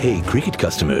Hey, Cricket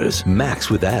customers, Max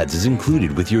with ads is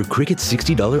included with your Cricket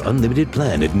 $60 unlimited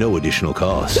plan at no additional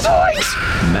cost. Nice!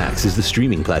 Max is the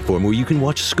streaming platform where you can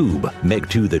watch Scoob, Meg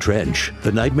 2 The Trench,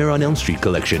 The Nightmare on Elm Street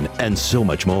collection, and so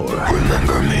much more.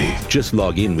 Remember me. Just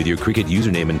log in with your Cricket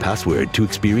username and password to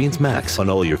experience Max on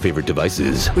all your favorite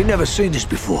devices. We've never seen this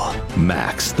before.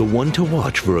 Max, the one to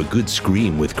watch for a good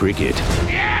scream with Cricket.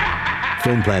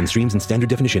 Phone plan streams in standard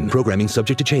definition. Programming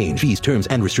subject to change. Fees, terms,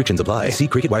 and restrictions apply. See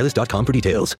cricketwireless.com for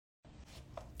details.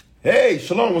 Hey,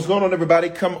 shalom. What's going on, everybody?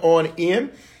 Come on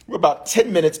in. We're about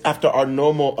 10 minutes after our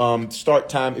normal start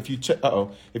time. If you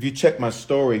check my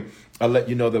story, I'll let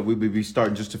you know that we will be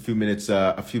starting just a few minutes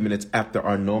after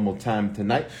our normal time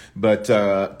tonight. But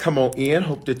come on in.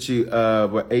 Hope that you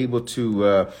were able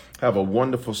to have a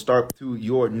wonderful start to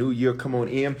your new year. Come on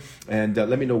in and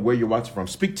let me know where you're watching from.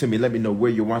 Speak to me. Let me know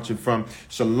where you're watching from.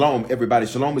 Shalom, everybody.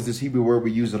 Shalom is this Hebrew word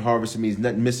we use at Harvest. It means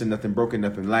nothing missing, nothing broken,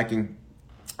 nothing lacking.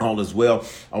 All is well.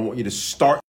 I want you to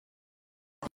start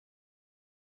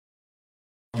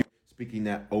speaking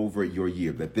that over your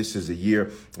year, that this is a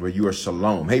year where you are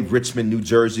shalom. Hey, Richmond, New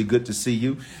Jersey, good to see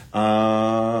you.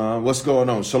 What's going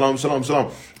on? Shalom, shalom,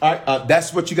 shalom. All right,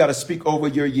 that's what you got to speak over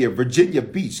your year. Virginia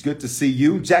Beach, good to see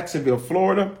you. Jacksonville,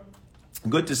 Florida,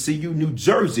 good to see you. New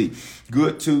Jersey,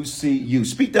 good to see you.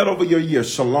 Speak that over your year.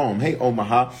 Shalom. Hey,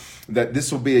 Omaha, that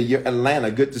this will be a year. Atlanta,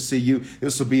 good to see you.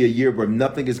 This will be a year where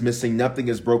nothing is missing, nothing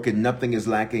is broken, nothing is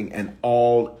lacking, and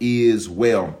all is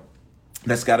well.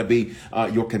 That's got to be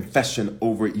your confession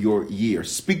over your year.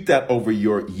 Speak that over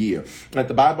your year. At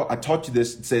the Bible, I taught you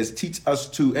this. It says, teach us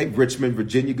to, hey, Richmond,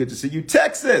 Virginia, good to see you.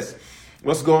 Texas,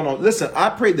 what's going on? Listen,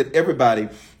 I pray that everybody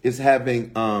is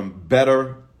having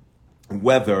better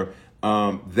weather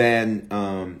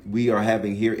than we are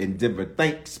having here in Denver.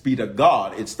 Thanks be to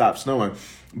God, it stopped snowing.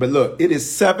 But look, it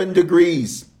is 7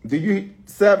 degrees. It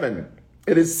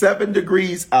is 7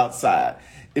 degrees outside.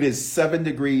 It is 7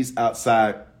 degrees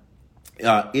outside.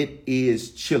 It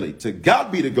is chilly. To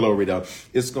God be the glory, though.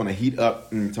 It's going to heat up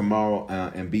tomorrow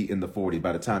and be in the 40s.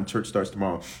 By the time church starts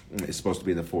tomorrow, it's supposed to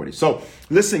be in the 40s. So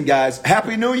listen, guys,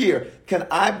 Happy New Year. Can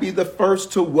I be the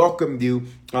first to welcome you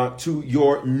to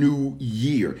your new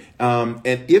year? And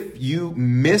if you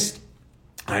missed,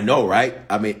 I know, right?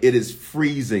 I mean, it is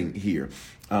freezing here.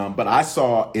 But I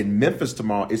saw in Memphis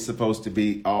tomorrow, it's supposed to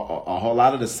be a whole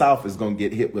lot of the South is going to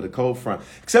get hit with a cold front,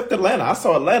 except Atlanta. I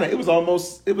saw Atlanta. It was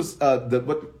almost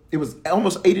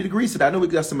 80 degrees today. I know we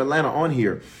got some Atlanta on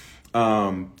here.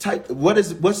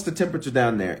 What's the temperature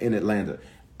down there in Atlanta?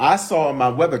 I saw my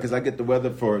weather because I get the weather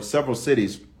for several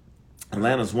cities.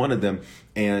 Atlanta's one of them.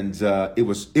 And it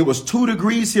was 2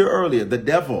 degrees here earlier. The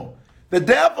devil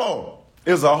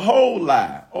is a whole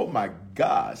lie. Oh, my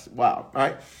gosh. Wow. All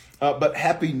right. But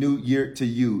Happy New Year to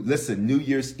you. Listen, New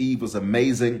Year's Eve was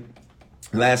amazing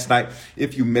last night.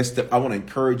 If you missed it, I want to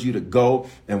encourage you to go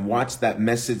and watch that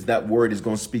message. That word is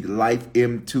going to speak life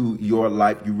into your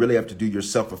life. You really have to do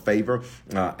yourself a favor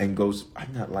and go.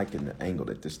 I'm not liking the angle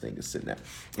that this thing is sitting at.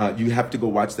 You have to go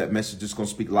watch that message. It's going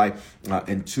to speak life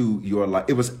into your life.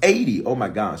 It was 80. Oh, my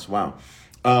gosh. Wow.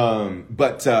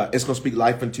 But it's going to speak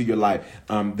life into your life.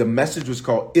 The message was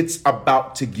called It's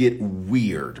About to Get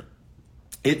Weird.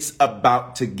 It's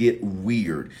about to get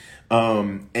weird.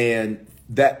 And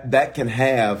that can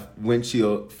have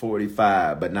windshield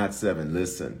 45, but not 7.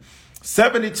 Listen,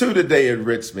 72 today in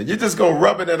Richmond. You're just going to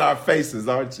rub it in our faces,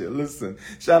 aren't you? Listen,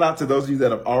 shout out to those of you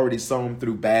that have already sewn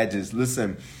through badges.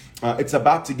 Listen, it's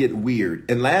about to get weird.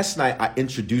 And last night I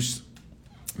introduced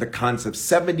the concept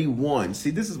 71.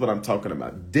 See, this is what I'm talking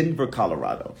about. Denver,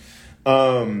 Colorado.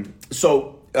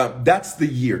 That's the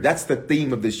year. That's the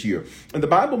theme of this year. And the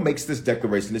Bible makes this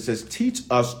declaration. It says, teach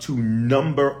us to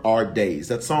number our days.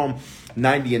 That's Psalm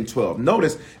 90 and 12.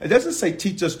 Notice, it doesn't say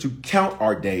teach us to count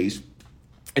our days.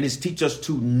 And it's teach us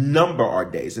to number our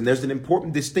days. And there's an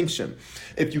important distinction.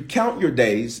 If you count your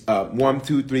days, 1,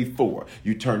 2, 3, 4,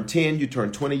 you turn 10, you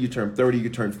turn 20, you turn 30, you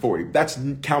turn 40. That's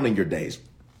counting your days.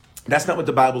 That's not what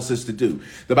the Bible says to do.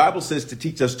 The Bible says to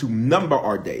teach us to number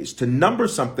our days. To number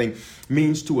something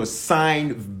means to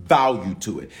assign value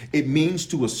to it. It means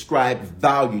to ascribe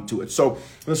value to it. So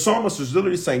the psalmist is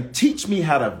literally saying, teach me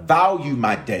how to value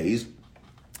my days.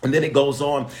 And then it goes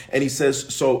on and he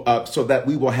says, so that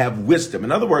we will have wisdom.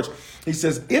 In other words, he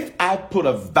says, if I put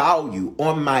a value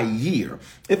on my year,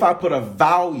 if I put a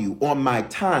value on my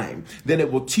time, then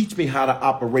it will teach me how to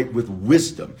operate with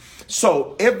wisdom.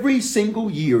 So every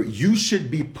single year, you should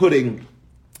be putting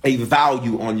a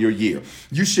value on your year.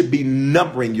 You should be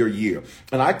numbering your year.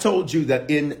 And I told you that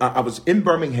I was in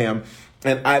Birmingham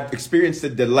and I've experienced a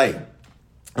delay.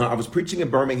 I was preaching in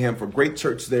Birmingham for a great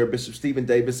church there, Bishop Stephen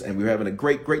Davis, and we were having a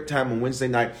great time on Wednesday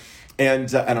night.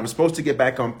 And I'm supposed to get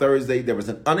back on Thursday. There was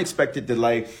an unexpected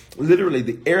delay. Literally,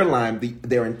 the airline,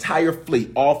 their entire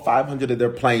fleet, all 500 of their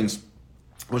planes,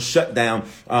 was shut down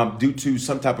due to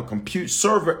some type of compute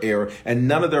server error, and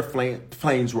none of their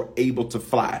planes were able to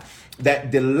fly.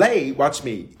 That delay, watch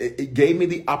me, it gave me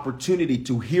the opportunity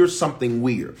to hear something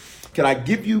weird. Can I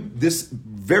give you this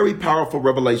very powerful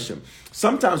revelation?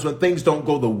 Sometimes when things don't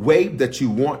go the way that you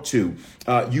want to,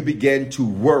 you begin to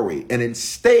worry. And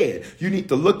instead, you need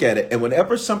to look at it. And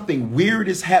whenever something weird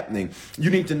is happening, you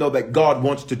need to know that God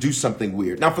wants to do something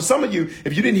weird. Now, for some of you,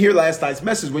 if you didn't hear last night's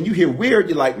message, when you hear weird,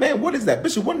 you're like, man, what is that?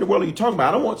 Bishop, what in the world are you talking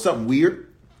about? I don't want something weird.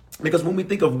 Because when we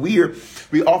think of weird,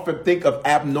 we often think of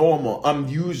abnormal,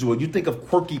 unusual. You think of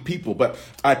quirky people. But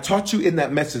I taught you in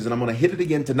that message, and I'm going to hit it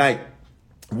again tonight,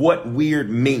 what weird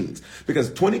means. Because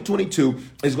 2022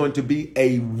 is going to be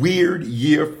a weird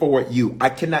year for you. I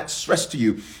cannot stress to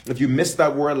you, if you missed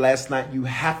that word last night, you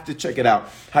have to check it out.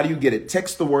 How do you get it?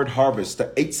 Text the word harvest to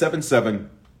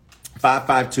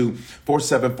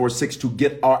 877-552-4746 to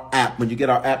get our app. When you get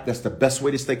our app, that's the best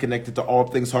way to stay connected to all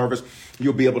things Harvest.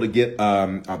 You'll be able to get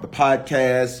the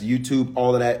podcast, YouTube,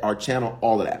 all of that, our channel,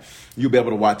 all of that. You'll be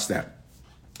able to watch that.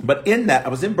 But in that, I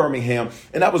was in Birmingham,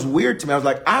 and that was weird to me. I was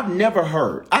like, I have never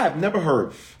heard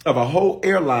of a whole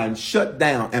airline shut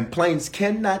down and planes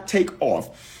cannot take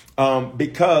off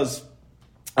because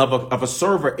of a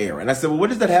server error. And I said, well, what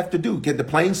does that have to do? Can the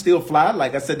plane still fly?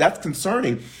 Like I said, that's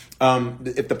concerning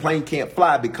if the plane can't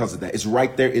fly because of that. It's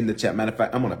right there in the chat. Matter of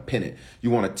fact, I'm going to pin it.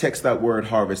 You want to text that word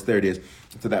harvest. There it is.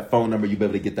 To that phone number, you'll be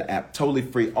able to get the app totally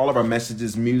free. All of our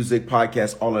messages, music,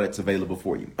 podcasts, all of that's available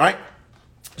for you. All right.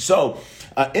 So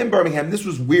in Birmingham, this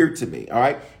was weird to me. All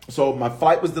right. So my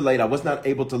flight was delayed. I was not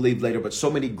able to leave later, but so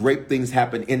many great things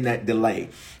happened in that delay.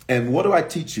 And what do I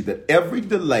teach you? That every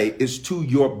delay is to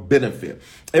your benefit.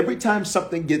 Every time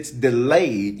something gets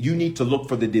delayed, you need to look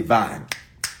for the divine.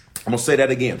 I'm going to say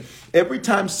that again. Every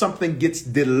time something gets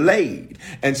delayed,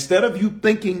 instead of you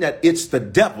thinking that it's the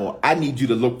devil, I need you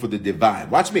to look for the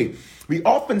divine. Watch me. We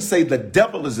often say the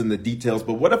devil is in the details,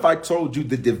 but what if I told you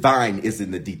the divine is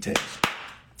in the details?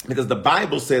 Because the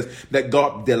Bible says that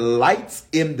God delights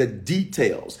in the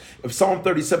details. Of Psalm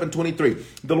 37:23,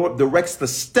 the Lord directs the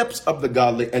steps of the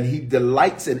godly, and he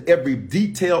delights in every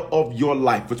detail of your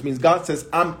life, which means God says,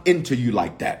 I'm into you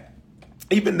like that.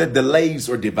 Even the delays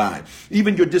are divine.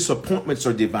 Even your disappointments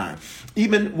are divine.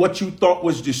 Even what you thought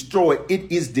was destroyed,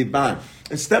 it is divine.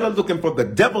 Instead of looking for the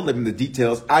devil in the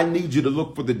details, I need you to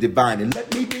look for the divine. And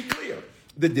let me be clear.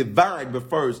 The divine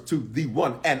refers to the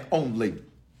one and only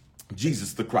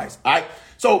Jesus the Christ. All right.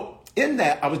 So in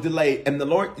that, I was delayed, and the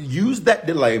Lord used that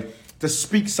delay to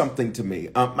speak something to me.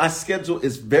 My schedule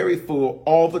is very full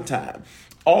all the time.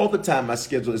 All the time, my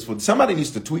schedule is full. Somebody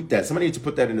needs to tweet that. Somebody needs to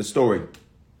put that in the story.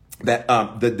 That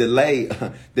the delay,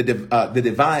 the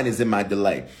divine is in my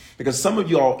delay. Because some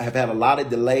of y'all have had a lot of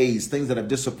delays, things that have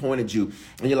disappointed you.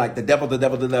 And you're like, the devil, the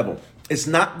devil, the devil. It's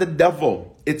not the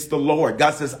devil. It's the Lord.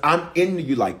 God says, I'm into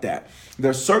you like that.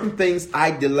 There are certain things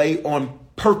I delay on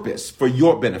purpose for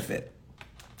your benefit.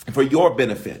 For your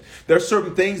benefit. There are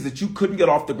certain things that you couldn't get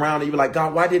off the ground, and you were like,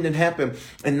 God, why didn't it happen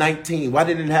in 19? Why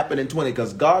didn't it happen in 20?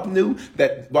 Because God knew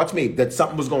that, watch me, that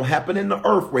something was going to happen in the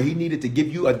earth where he needed to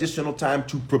give you additional time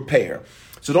to prepare.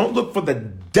 So don't look for the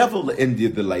devil in the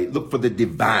delay. Look for the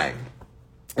divine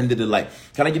in the delay.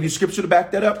 Can I give you scripture to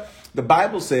back that up? The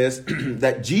Bible says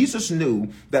that Jesus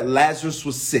knew that Lazarus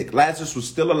was sick. Lazarus was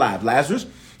still alive. Lazarus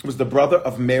was the brother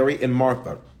of Mary and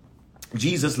Martha.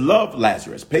 Jesus loved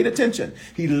Lazarus. Paid attention.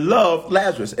 He loved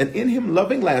Lazarus. And in him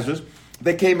loving Lazarus,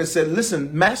 they came and said,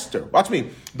 listen, master, watch me,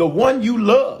 the one you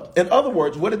love. In other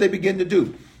words, what did they begin to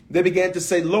do? They began to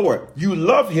say, Lord, you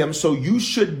love him, so you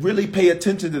should really pay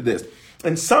attention to this.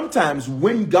 And sometimes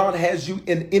when God has you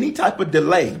in any type of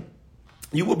delay,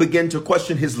 you will begin to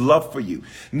question his love for you.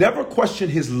 Never question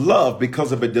his love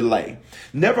because of a delay.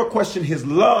 Never question his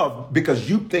love because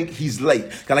you think he's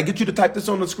late. Can I get you to type this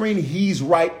on the screen? He's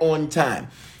right on time.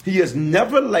 He is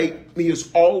never late. He is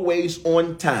always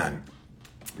on time.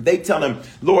 They tell him,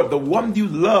 Lord, the one you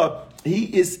love,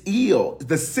 he is ill.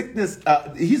 The sickness,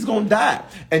 he's going to die.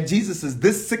 And Jesus says,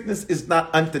 this sickness is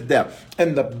not unto death.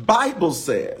 And the Bible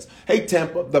says, hey,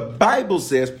 Tampa, the Bible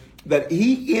says, that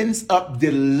he ends up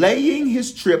delaying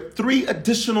his trip 3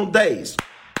 additional days.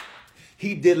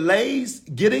 He delays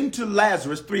getting to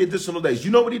Lazarus 3 additional days. You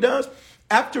know what he does?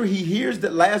 After he hears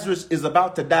that Lazarus is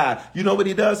about to die, you know what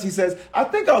he does? He says, I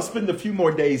think I'll spend a few more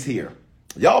days here.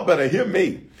 Y'all better hear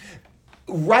me.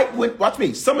 Right when, watch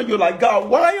me, some of you are like,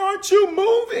 God, why aren't you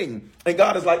moving? And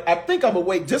God is like, I think I'm going to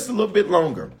wait just a little bit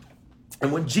longer.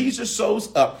 And when Jesus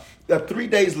shows up, 3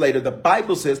 days later, the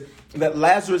Bible says that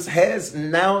Lazarus has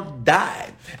now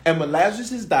died. And when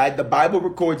Lazarus has died, the Bible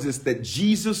records this, that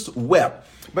Jesus wept.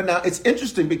 But now it's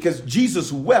interesting because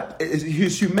Jesus wept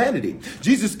his humanity.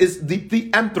 Jesus is the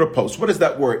anthropos. What is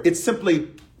that word? It's simply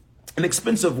an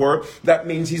expensive word that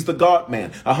means he's the God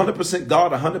man, 100%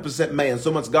 God, 100% man.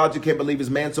 So much God you can't believe he's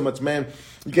man, so much man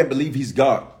you can't believe he's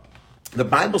God. The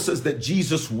Bible says that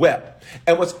Jesus wept.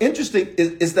 And what's interesting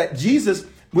is that Jesus,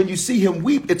 when you see him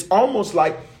weep, it's almost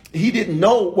like he didn't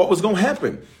know what was going to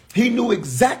happen. He knew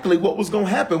exactly what was going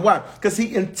to happen. Why? Because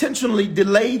he intentionally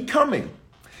delayed coming.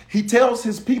 He tells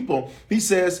his people, he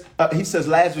says,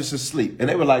 Lazarus is asleep. And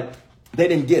they were like, they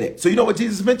didn't get it. So you know what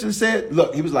Jesus eventually said?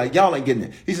 Look, he was like, y'all ain't getting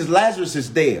it. He says, Lazarus is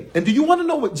dead. And do you want to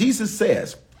know what Jesus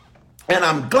says? And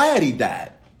I'm glad he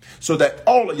died so that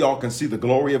all of y'all can see the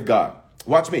glory of God.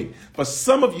 Watch me. For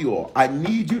some of you all, I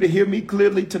need you to hear me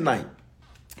clearly tonight.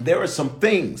 There are some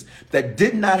things that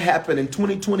did not happen in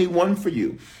 2021 for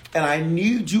you. And I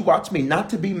need you, watch me, not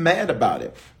to be mad about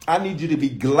it. I need you to be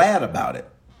glad about it.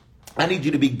 I need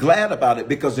you to be glad about it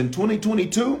because in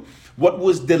 2022, what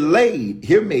was delayed,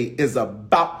 hear me, is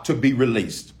about to be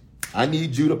released. I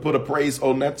need you to put a praise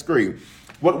on that screen.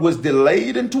 What was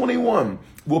delayed in 21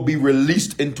 will be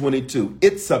released in 22.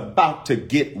 It's about to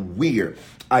get weird.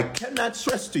 I cannot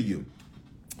stress to you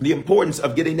the importance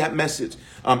of getting that message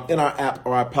in our app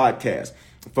or our podcast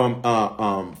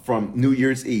from New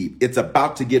Year's Eve. It's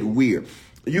about to get weird.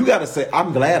 You got to say,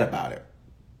 I'm glad about it.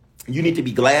 You need to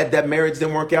be glad that marriage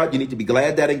didn't work out. You need to be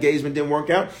glad that engagement didn't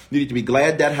work out. You need to be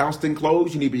glad that house didn't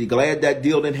close. You need to be glad that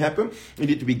deal didn't happen. You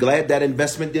need to be glad that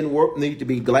investment didn't work. You need to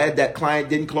be glad that client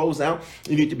didn't close out.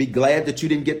 You need to be glad that you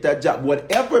didn't get that job.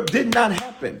 Whatever did not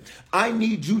happen, I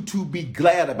need you to be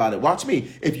glad about it. Watch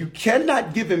me. If you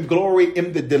cannot give him glory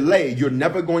in the delay, you're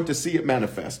never going to see it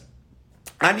manifest.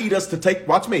 I need us to take,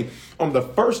 watch me, on the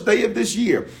first day of this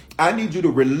year, I need you to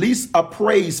release a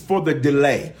praise for the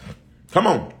delay. Come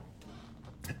on.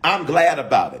 I'm glad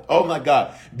about it. Oh my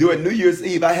God. During New Year's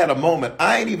Eve, I had a moment.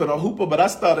 I ain't even a hooper, but I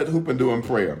started hooping doing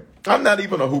prayer. I'm not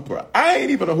even a hooper. I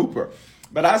ain't even a hooper,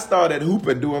 but I started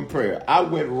hooping doing prayer. I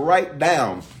went right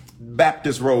down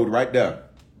Baptist Road right there.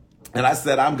 And I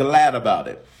said, I'm glad about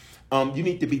it. You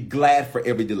need to be glad for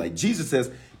every delay. Jesus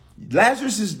says,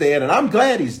 Lazarus is dead, and I'm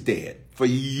glad he's dead for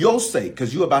your sake,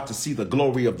 because you're about to see the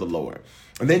glory of the Lord.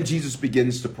 And then Jesus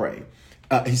begins to pray.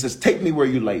 He says, take me where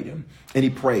you laid him. And he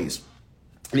prays.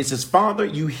 And he says, Father,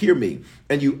 you hear me,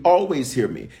 and you always hear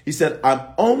me. He said, I'm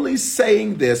only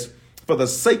saying this for the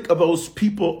sake of those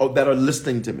people that are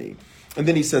listening to me. And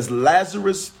then he says,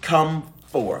 Lazarus, come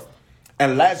forth.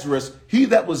 And Lazarus, he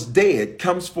that was dead,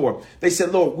 comes forth. They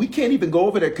said, Lord, we can't even go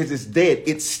over there because it's dead.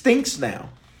 It stinks now.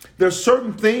 There's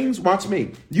certain things, watch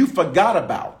me, you forgot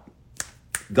about.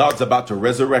 God's about to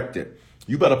resurrect it.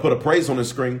 You better put a praise on the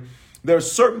screen. There are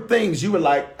certain things you were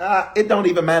like, it don't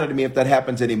even matter to me if that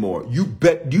happens anymore. You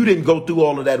bet you didn't go through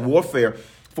all of that warfare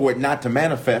for it not to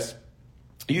manifest.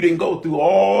 You didn't go through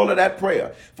all of that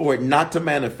prayer for it not to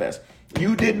manifest.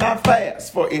 You did not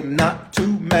fast for it not to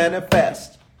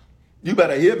manifest. You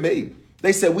better hear me.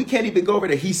 They said, we can't even go over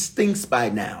there. He stinks by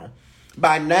now.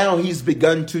 By now, he's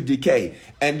begun to decay.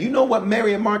 And you know what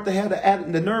Mary and Martha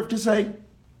had the nerve to say?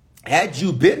 Had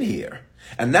you been here.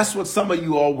 And that's what some of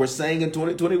you all were saying in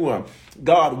 2021.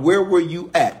 God, where were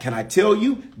you at? Can I tell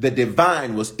you? The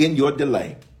divine was in your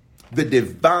delay. The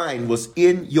divine was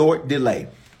in your delay.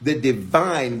 The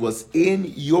divine was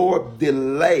in your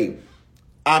delay.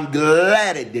 I'm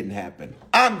glad it didn't happen.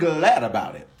 I'm glad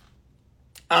about it.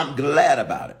 I'm glad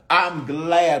about it. I'm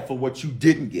glad for what you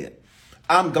didn't get.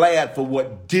 I'm glad for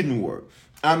what didn't work.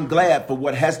 I'm glad for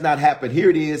what has not happened. Here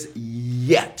it is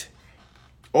yet.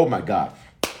 Oh my God.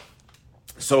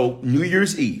 So New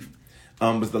Year's Eve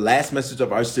was the last message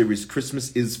of our series,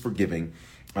 Christmas is Forgiving.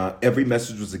 Every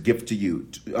message was a gift to you.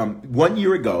 1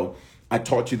 year ago, I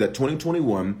taught you that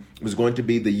 2021 was going to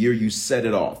be the year you set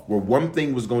it off, where one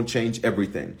thing was going to change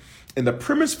everything. And the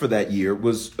premise for that year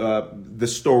was the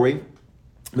story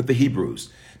with the Hebrews.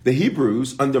 The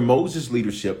Hebrews, under Moses'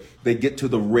 leadership, they get to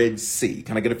the Red Sea.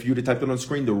 Can I get a few to type it on the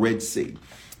screen? The Red Sea.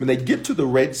 When they get to the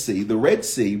Red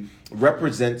Sea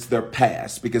represents their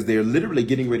past because they're literally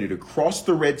getting ready to cross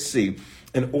the Red Sea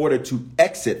in order to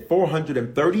exit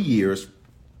 430 years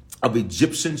of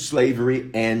Egyptian slavery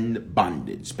and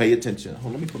bondage. Pay attention.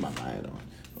 Hold on, let me put my line on.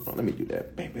 Hold on, let me do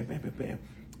that. Bam, bam, bam, bam, bam.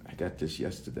 I got this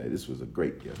yesterday. This was a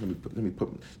great gift. Let me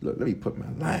put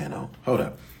my line on. Hold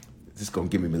up. This is gonna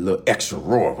give me a little extra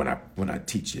roar when I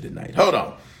teach you tonight. Hold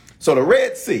on. So the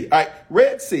Red Sea, all right,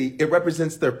 Red Sea, it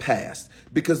represents their past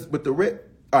because with the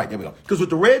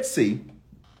Red Sea,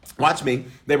 Watch me.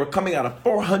 They were coming out of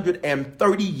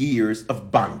 430 years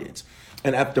of bondage.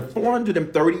 And after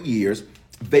 430 years,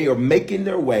 they are making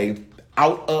their way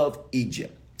out of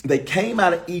Egypt. They came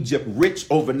out of Egypt rich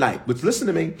overnight, which, listen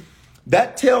to me,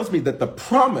 that tells me that the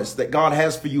promise that God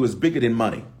has for you is bigger than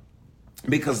money,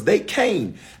 because they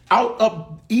came out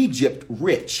of Egypt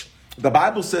rich. The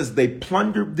Bible says they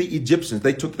plundered the Egyptians.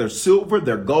 They took their silver,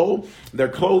 their gold, their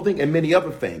clothing, and many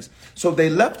other things. So they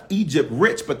left Egypt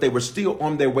rich, but they were still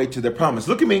on their way to their promise.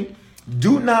 Look at me.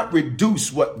 Do not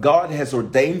reduce what God has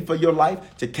ordained for your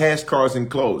life to cash, cars,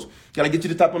 and clothes. Can I get you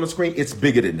to type on the screen? It's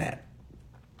bigger than that.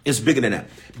 It's bigger than that.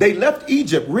 They left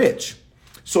Egypt rich.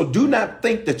 So do not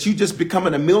think that you just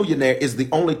becoming a millionaire is the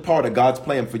only part of God's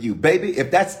plan for you. Baby, if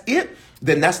that's it,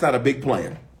 then that's not a big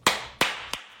plan.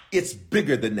 It's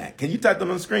bigger than that. Can you type that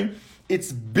on the screen?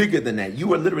 It's bigger than that.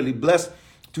 You are literally blessed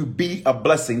to be a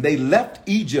blessing. They left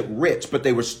Egypt rich, but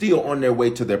they were still on their way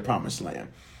to their promised land.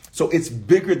 So it's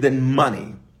bigger than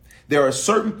money. There are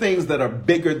certain things that are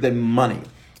bigger than money.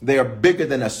 They are bigger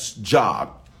than a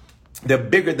job. They're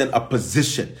bigger than a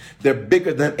position. They're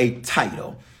bigger than a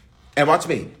title. And watch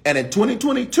me. And in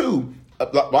 2022,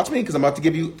 watch me, because I'm about to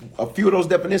give you a few of those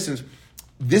definitions.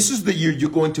 This is the year you're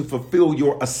going to fulfill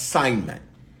your assignment,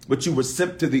 what you were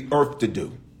sent to the earth to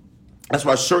do. That's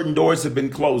why certain doors have been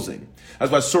closing.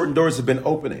 That's why certain doors have been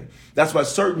opening. That's why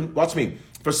watch me,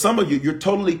 for some of you, you're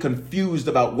totally confused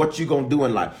about what you're going to do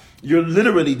in life. You're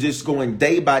literally just going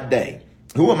day by day.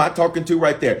 Who am I talking to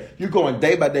right there? You're going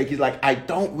day by day. He's like, I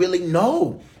don't really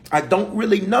know. I don't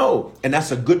really know. And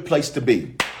that's a good place to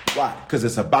be. Why? Because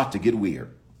it's about to get weird.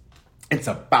 It's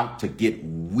about to get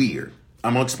weird.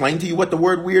 I'm going to explain to you what the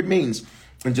word weird means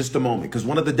in just a moment, because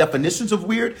one of the definitions of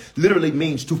weird literally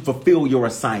means to fulfill your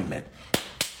assignment.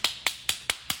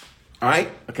 All right.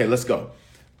 Okay, let's go.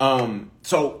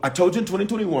 So I told you in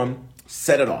 2021,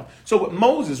 set it off. So with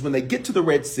Moses, when they get to the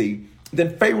Red Sea,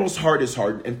 then Pharaoh's heart is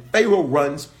hardened, and Pharaoh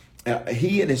runs.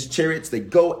 He and his chariots, they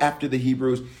go after the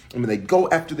Hebrews. And when they go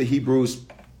after the Hebrews,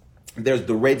 there's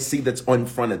the Red Sea that's in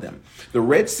front of them. The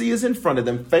Red Sea is in front of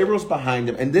them. Pharaoh's behind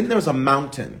them. And then there's a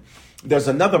mountain. There's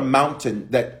another mountain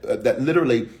that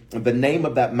literally, the name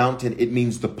of that mountain, it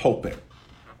means the pulpit.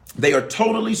 They are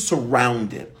totally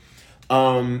surrounded.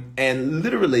 And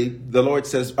literally, the Lord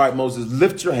says, all right, Moses,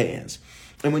 lift your hands.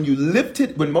 And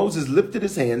when Moses lifted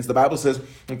his hands, the Bible says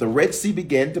that the Red Sea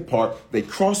began to part. They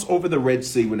cross over the Red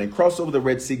Sea. When they cross over the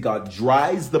Red Sea, God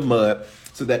dries the mud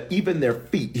so that even their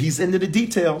feet, he's into the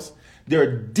details. There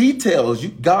are details.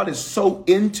 God is so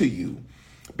into you.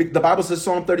 The Bible says,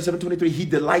 Psalm 37:23, he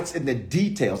delights in the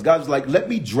details. God's like, let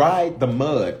me dry the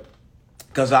mud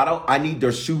because I need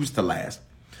their shoes to last.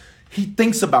 He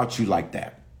thinks about you like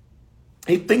that.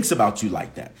 He thinks about you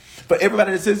like that. For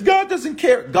everybody that says God doesn't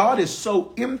care, God is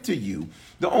so into you.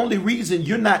 The only reason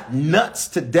you're not nuts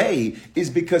today is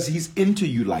because he's into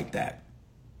you like that.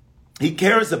 He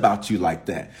cares about you like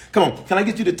that. Come on, can I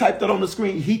get you to type that on the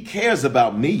screen? He cares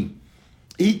about me.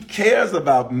 He cares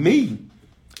about me.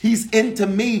 He's into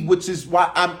me, which is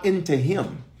why I'm into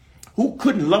him. Who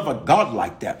couldn't love a God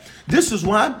like that? This is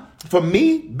why, for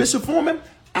me, Bishop Foreman,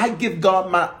 I give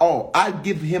God my all. I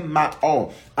give him my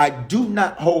all. I do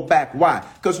not hold back. Why?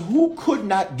 Because who could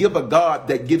not give a God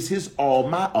that gives his all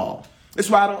my all? That's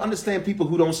why I don't understand people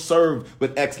who don't serve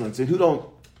with excellence and who don't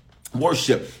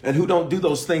worship and who don't do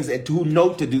those things and who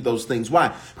know to do those things.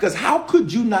 Why? Because how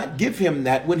could you not give him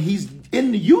that when he's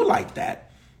into you like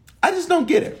that? I just don't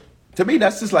get it. To me,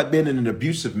 that's just like being in an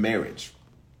abusive marriage.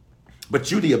 But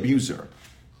you the abuser.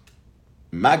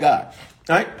 My God.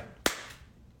 All right.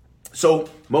 So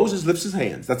Moses lifts his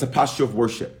hands. That's a posture of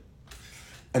worship.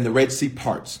 And the Red Sea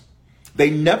parts. They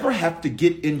never have to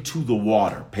get into the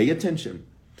water. Pay attention.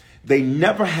 They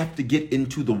never have to get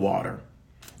into the water.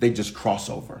 They just cross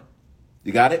over.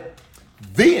 You got it?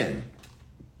 Then,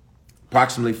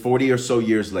 approximately 40 or so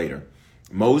years later,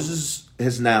 Moses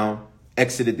has now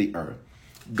exited the earth.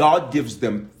 God gives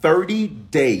them 30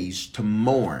 days to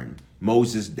mourn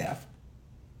Moses' death.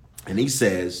 And he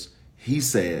says,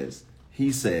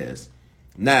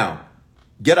 now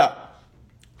get up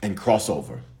and cross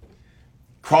over.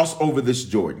 Cross over this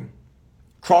Jordan.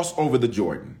 Cross over the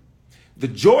Jordan. The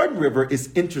Jordan River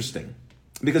is interesting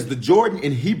because the Jordan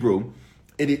in Hebrew,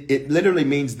 it literally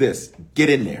means this: get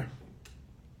in there.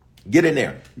 Get in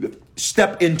there.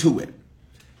 Step into it.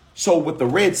 So with the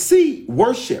Red Sea,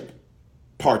 worship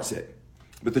parts it.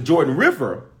 With the Jordan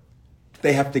River,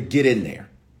 they have to get in there.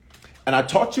 And I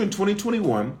taught you in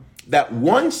 2021 that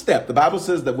one step, the Bible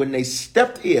says that when they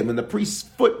stepped in, when the priest's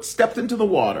foot stepped into the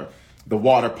water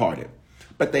parted.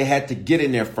 But they had to get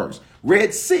in there first.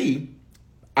 Red Sea,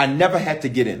 I never had to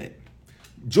get in it.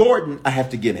 Jordan, I have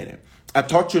to get in it. I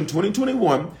taught you in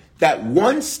 2021 that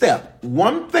one step,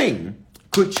 one thing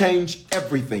could change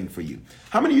everything for you.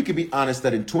 How many of you can be honest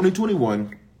that in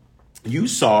 2021, you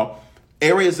saw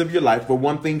areas of your life where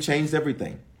one thing changed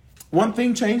everything? One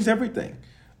thing changed everything.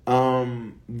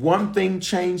 One thing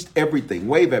changed everything.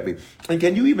 Wave at me. And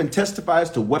can you even testify as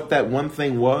to what that one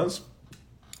thing was?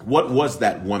 What was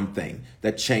that one thing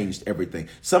that changed everything?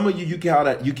 Some of you, you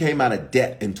came out of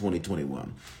debt in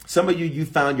 2021. Some of you, you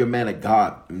found your man of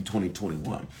God in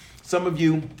 2021. Some of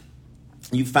you,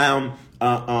 you found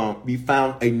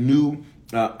a new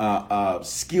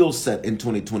skill set in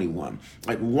 2021.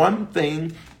 Like one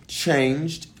thing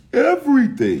changed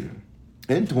everything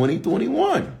in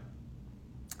 2021,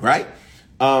 right?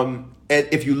 And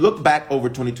if you look back over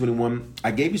 2021,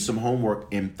 I gave you some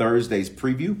homework in Thursday's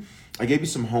preview. I gave you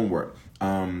some homework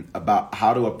about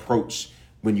how to approach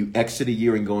when you exit a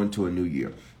year and go into a new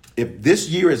year. If this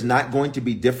year is not going to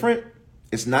be different,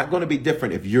 it's not going to be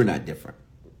different if you're not different.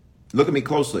 Look at me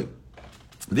closely.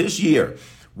 This year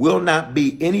will not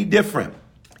be any different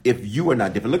if you are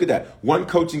not different. Look at that. One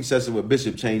coaching session with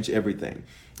Bishop changed everything.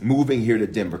 Moving here to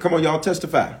Denver. Come on, y'all,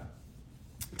 testify.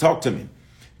 Talk to me.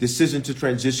 Decision to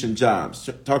transition jobs.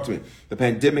 Talk to me. The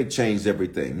pandemic changed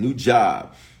everything. New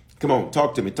job. Come on,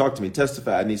 talk to me,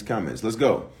 testify in these comments. Let's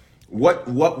go. What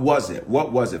was it?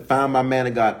 What was it? Found my man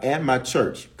of God and my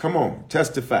church. Come on,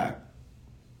 testify.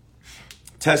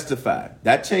 Testify.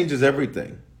 That changes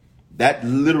everything. That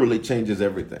literally changes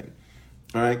everything.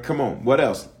 All right, come on. What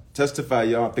else? Testify,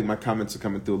 y'all. I think my comments are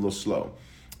coming through a little slow.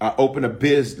 Open a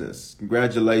business.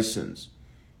 Congratulations.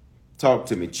 Talk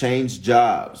to me. Change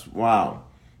jobs. Wow.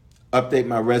 Update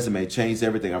my resume, changed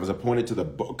everything. I was appointed to the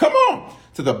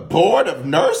board of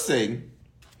nursing.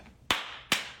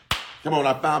 Come on,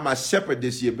 I found my shepherd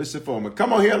this year, Bishop Foreman.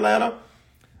 Come on here, Atlanta.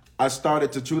 I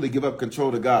started to truly give up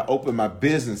control to God, open my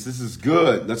business. This is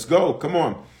good. Let's go. Come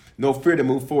on. No fear to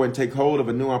move forward and take hold of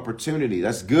a new opportunity.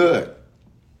 That's good.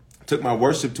 Took my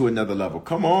worship to another level.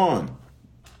 Come on.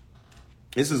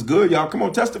 This is good, y'all. Come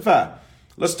on, testify.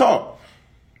 Let's talk.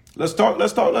 Let's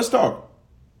talk.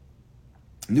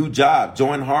 New job,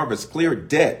 join harvest, clear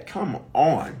debt. Come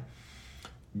on.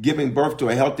 Giving birth to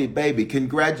a healthy baby.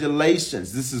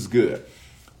 Congratulations. This is good.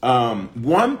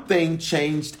 One thing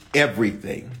changed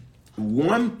everything.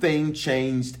 One thing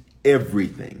changed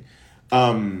everything.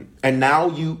 And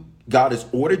now God has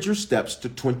ordered your steps to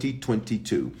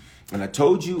 2022. And I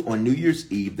told you on New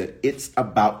Year's Eve that it's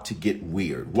about to get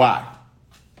weird. Why?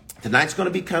 Tonight's going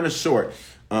to be kind of short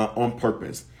on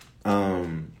purpose.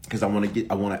 Because I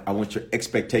want your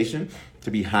expectation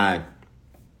to be high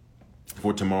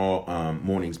for tomorrow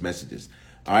morning's messages.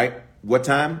 All right. What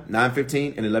time?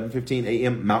 9:15 and 11:15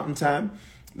 a.m. Mountain Time.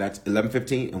 That's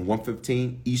 11:15 and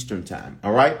 1:15 Eastern Time.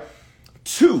 All right.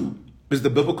 2 is the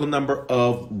biblical number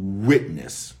of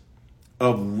witness.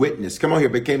 Come on here.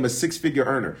 Became a 6-figure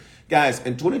earner. Guys,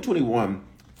 in 2021,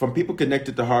 from people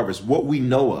connected to Harvest, what we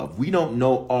know of, we don't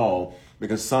know all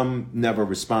because some never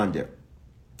responded.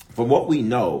 From what we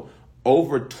know,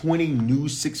 over 20 new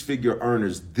 6-figure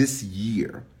earners this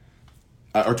year,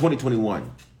 or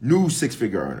 2021, new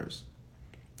 6-figure earners.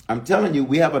 I'm telling you,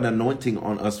 we have an anointing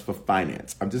on us for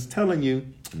finance. I'm just telling you.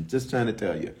 I'm just trying to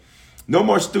tell you. No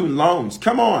more student loans.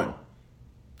 Come on.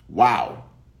 Wow.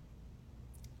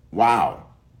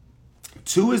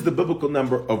 2 is the biblical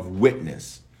number of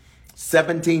witness.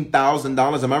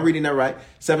 $17,000. Am I reading that right?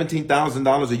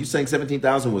 $17,000. Are you saying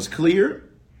 17,000 was clear?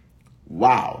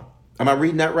 Wow. Am I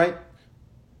reading that right?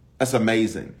 That's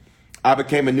amazing. I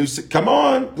became a new... Come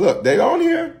on. Look, they on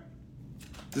here.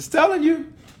 Just telling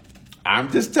you.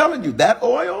 I'm just telling you. That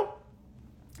oil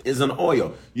is an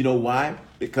oil. You know why?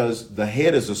 Because the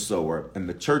head is a sower and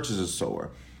the church is a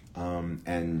sower.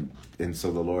 And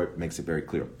so the Lord makes it very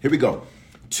clear. Here we go.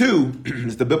 2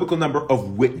 is the biblical number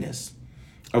of witness.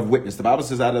 The Bible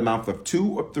says out of the mouth of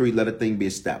 2 or 3, let a thing be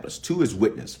established. 2 is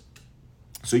witness.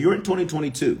 So you're in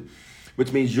 2022,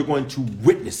 which means you're going to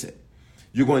witness it.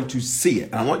 You're going to see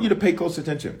it. And I want you to pay close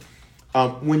attention.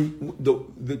 When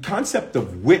the concept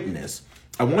of witness,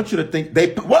 I want you to think they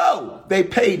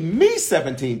paid me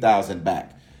 $17,000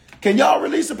 back. Can y'all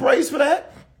release a praise for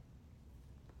that?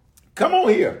 Come on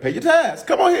here. Pay your tithes.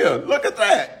 Come on here. Look at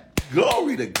that.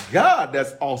 Glory to God.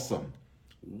 That's awesome.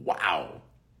 Wow.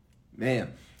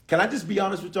 Man, can I just be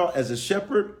honest with y'all? As a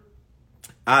shepherd,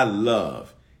 I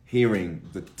love hearing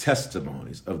the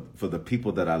testimonies for the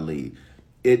people that I lead.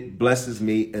 It blesses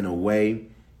me in a way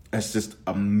that's just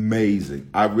amazing.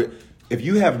 If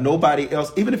you have nobody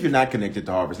else, even if you're not connected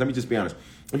to Harvest, let me just be honest.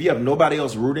 If you have nobody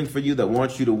else rooting for you that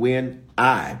wants you to win,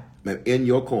 I am in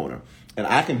your corner. And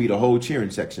I can be the whole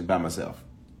cheering section by myself.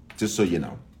 just so you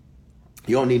know.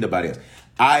 You don't need nobody else.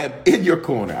 I am in your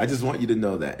corner. I just want you to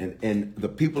know that. And the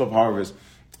people of Harvest,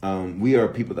 we are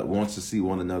people that wants to see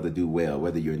one another do well,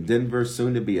 whether you're in Denver,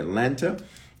 soon to be Atlanta.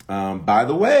 By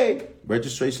the way,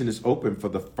 registration is open for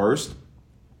the first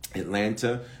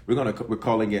Atlanta. We're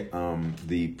calling it what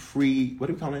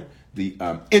do we call it? The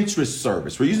interest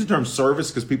service. We're using the term service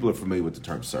because people are familiar with the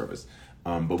term service.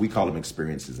 But we call them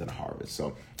experiences at a harvest.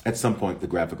 So at some point, the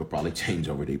graphic will probably change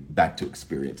over back to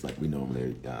experience like we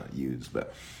normally use.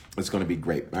 But it's going to be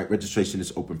great. Right? Registration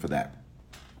is open for that.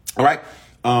 All right.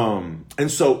 And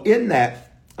so in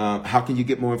that, how can you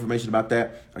get more information about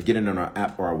that? Get it on our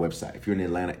app or our website. If you're in the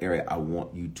Atlanta area, I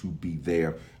want you to be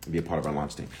there and be a part of our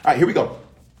launch team. All right, here we go.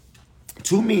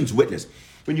 2 means witness.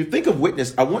 When you think of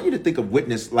witness, I want you to think of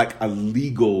witness like a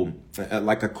legal,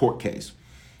 like a court case.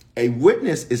 A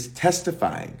witness is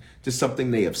testifying to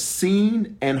something they have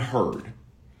seen and heard.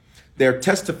 They're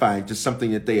testifying to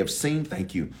something that they have seen,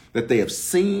 that they have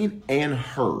seen and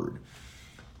heard.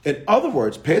 In other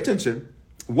words, pay attention,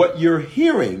 what you're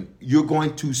hearing, you're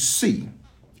going to see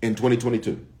in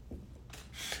 2022.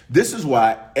 This is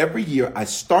why every year I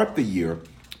start the year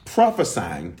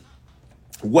prophesying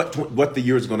what the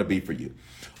year is going to be for you.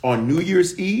 On New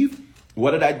Year's Eve,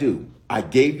 what did I do? I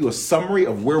gave you a summary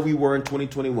of where we were in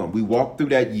 2021. We walked through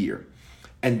that year.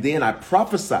 And then I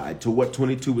prophesied to what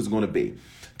 22 was going to be.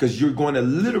 Because you're going to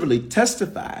literally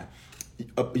testify.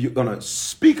 You're going to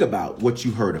speak about what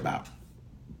you heard about.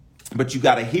 But you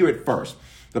got to hear it first.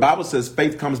 The Bible says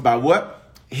faith comes by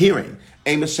what? Hearing.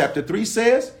 Amos chapter 3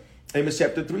 says,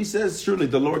 surely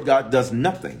the Lord God does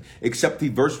nothing except he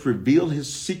first reveal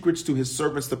his secrets to his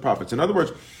servants, the prophets. In other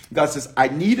words, God says, I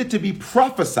need it to be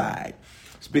prophesied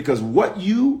because what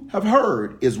you have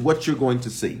heard is what you're going to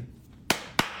see.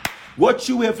 What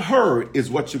you have heard is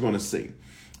what you're going to see.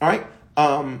 All right.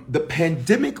 The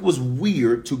pandemic was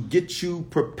weird to get you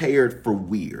prepared for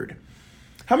weird.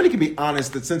 How many can be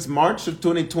honest that since March of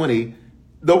 2020,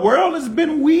 the world has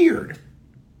been weird?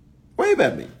 Wave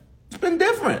at me. It's been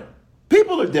different.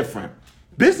 People are different.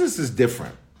 Business is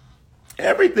different.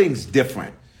 Everything's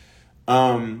different.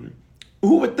 Who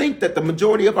would think that the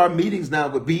majority of our meetings now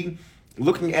would be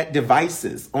looking at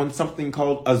devices on something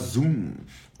called a Zoom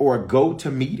or a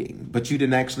GoToMeeting, but you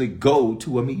didn't actually go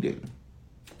to a meeting?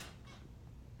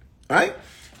 Right?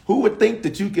 Who would think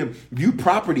that you can view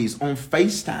properties on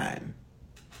FaceTime,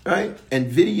 right? And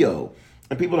video,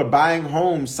 and people are buying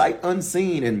homes sight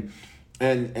unseen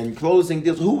and closing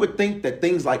deals. Who would think that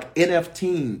things like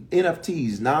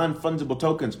NFTs, non-fungible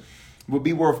tokens, would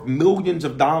be worth millions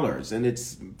of dollars, and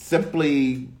it's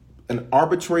simply an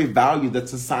arbitrary value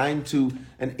that's assigned to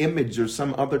an image or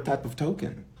some other type of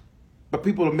token. But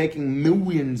people are making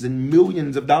millions and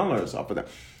millions of dollars off of that.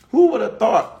 Who would have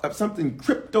thought of something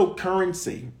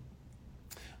cryptocurrency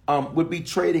would be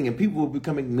trading and people would be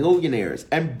becoming millionaires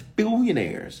and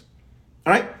billionaires?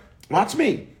 All right, watch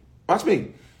me.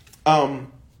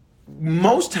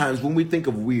 Most times when we think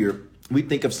of weird, we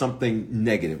think of something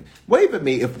negative. Wave at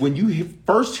me if when you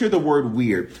first hear the word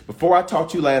weird, before I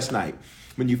talked to you last night,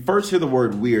 when you first hear the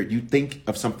word weird, you think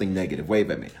of something negative.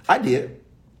 Wave at me. I did.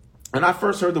 When I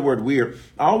first heard the word weird,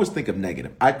 I always think of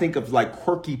negative. I think of like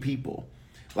quirky people.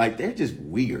 Like they're just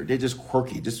weird. They're just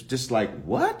quirky. Just like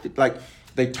what? Like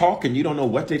they talk and you don't know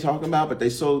what they're talking about, but they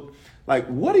so like,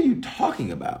 what are you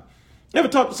talking about? You ever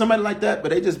talk to somebody like that,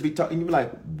 but they just be talking, you be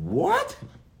like, what?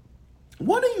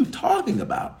 What are you talking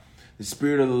about? The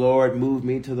Spirit of the Lord moved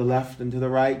me to the left and to the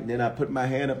right, and then I put my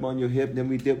hand up on your hip, and then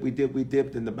we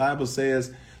dipped, and the Bible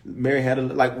says Mary had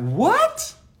like,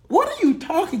 what? What are you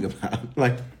talking about?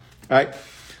 Like, all right.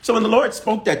 So when the Lord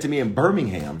spoke that to me in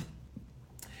Birmingham,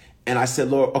 and I said,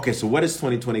 Lord, okay, so what is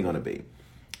 2020 going to be?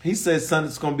 He said, son,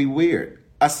 it's going to be weird.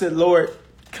 I said, Lord,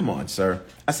 come on, sir.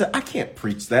 I said, I can't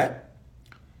preach that.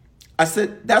 I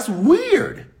said, that's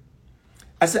weird.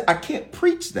 I said, I can't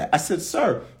preach that. I said,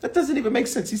 sir, that doesn't even make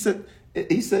sense. He said,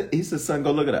 son,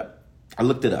 go look it up. I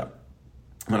looked it up.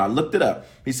 When I looked it up,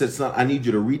 he said, son, I need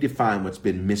you to redefine what's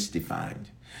been misdefined.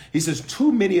 He says,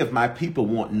 too many of my people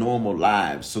want normal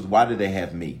lives, so why do they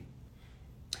have me?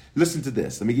 Listen to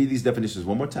this. Let me give you these definitions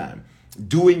one more time.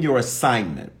 Doing your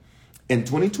assignment. In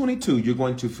 2022, you're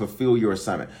going to fulfill your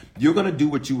assignment. You're going to do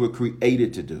what you were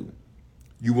created to do.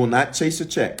 You will not chase a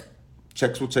check.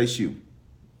 Checks will chase you.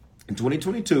 In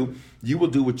 2022, you will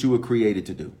do what you were created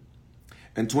to do.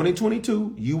 In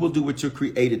 2022, you will do what you're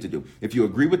created to do. If you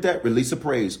agree with that, release a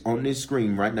praise on this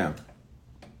screen right now.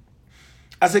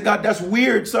 I said, God, that's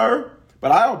weird, sir,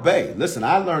 but I obey. Listen,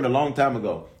 I learned a long time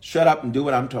ago, shut up and do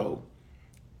what I'm told.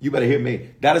 You better hear me.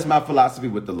 That is my philosophy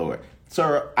with the Lord.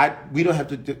 Sir, we don't have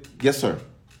to do, yes, sir.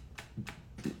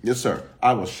 Yes, sir.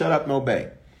 I will shut up and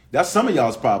obey. That's some of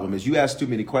y'all's problem is you ask too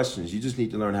many questions. You just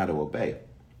need to learn how to obey.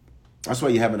 That's why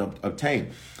you haven't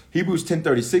obtained. Hebrews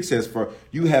 10:36 says, for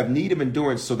you have need of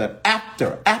endurance so that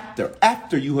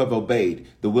after you have obeyed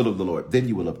the will of the Lord, then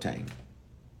you will obtain.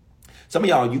 Some of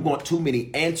y'all, you want too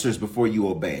many answers before you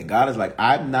obey. And God is like,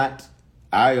 I am not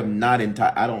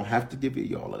entitled. I don't have to give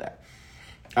you all of that.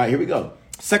 All right, here we go.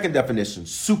 Second definition,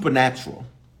 supernatural.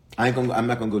 I'm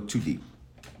not going to go too deep.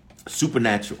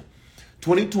 Supernatural.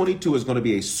 2022 is going to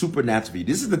be a supernatural.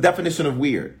 This is the definition of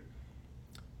weird.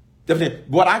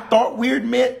 What I thought weird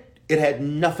meant, it had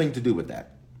nothing to do with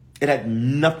that. It had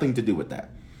nothing to do with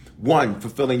that. 1,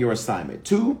 fulfilling your assignment.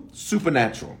 2,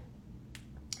 supernatural.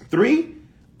 3,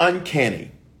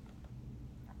 uncanny.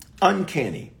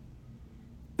 Uncanny.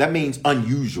 That means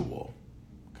unusual.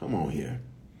 Come on here.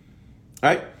 All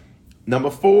right. Number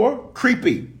 4,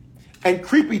 creepy. And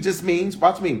creepy just means,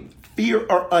 watch me, fear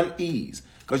or unease.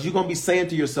 Because you're going to be saying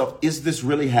to yourself, is this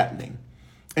really happening?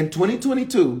 In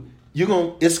 2022,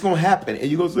 it's going to happen. And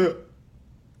you're going to say,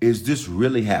 is this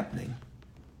really happening?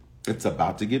 It's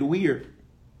about to get weird.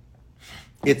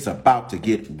 It's about to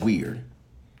get weird.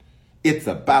 It's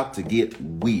about to get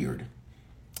weird.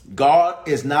 God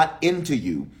is not into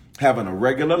you having a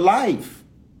regular life.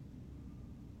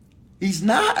 He's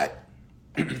not.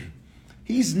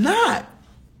 He's not.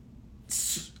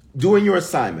 Doing your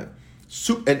assignment.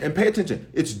 And pay attention.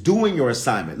 It's doing your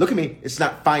assignment. Look at me. It's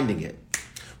not finding it.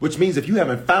 Which means if you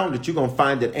haven't found it, you're going to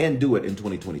find it and do it in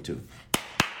 2022.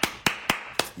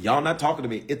 Y'all not talking to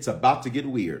me. It's about to get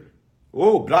weird.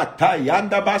 Oh, it's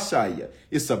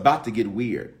about to get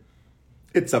weird.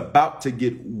 It's about to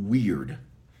get weird.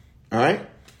 All right.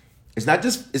 It's not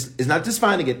just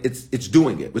finding it. It's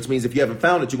doing it, which means if you haven't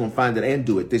found it, you're going to find it and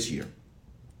do it this year.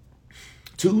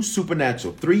 2,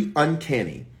 supernatural. 3,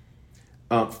 uncanny.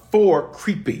 4,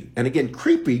 creepy. And again,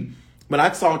 creepy. When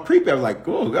I saw creepy, I was like,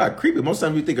 oh God, creepy. Most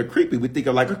times we think of creepy, we think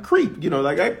of like a creep,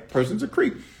 like that person's a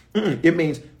creep. It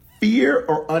means fear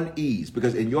or unease,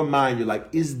 because in your mind, you're like,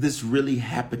 is this really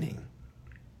happening?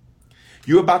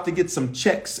 You're about to get some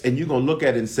checks and you're going to look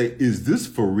at it and say, is this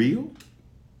for real?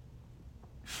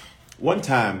 One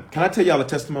time, can I tell y'all a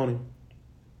testimony?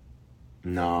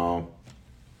 No,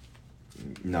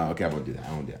 okay, I won't do that.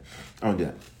 I won't do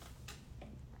that.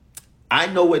 I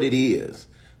know what it is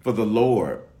for the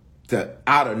Lord to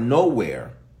out of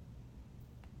nowhere,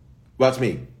 watch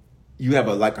me, you have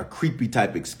a creepy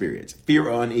type experience, fear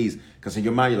or unease, because in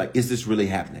your mind, you're like, is this really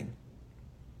happening?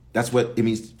 That's what it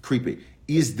means, creepy.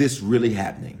 Is this really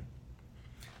happening?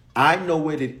 I know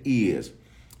what it is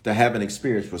to have an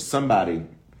experience where somebody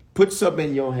puts something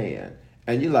in your hand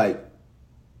and you're like,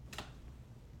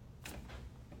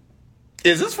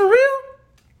 is this for real?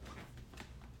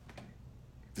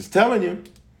 Just telling you,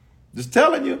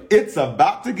 it's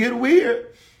about to get weird.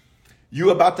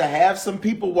 You're about to have some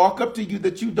people walk up to you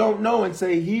that you don't know and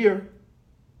say, here,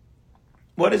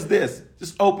 what is this?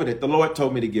 Just open it. The Lord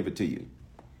told me to give it to you.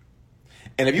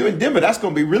 And if you're in Denver, that's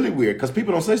going to be really weird because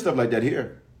people don't say stuff like that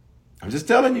here. I'm just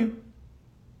telling you.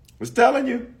 Just telling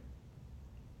you.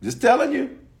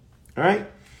 All right.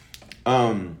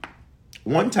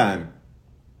 One time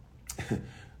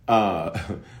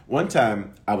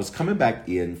I was coming back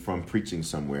in from preaching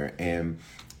somewhere, and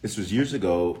this was years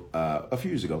ago, a few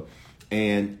years ago,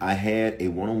 and I had a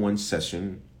one-on-one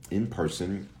session in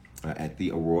person at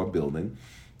the Aurora building,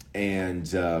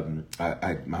 and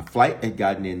my flight had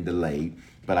gotten in delayed,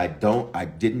 but I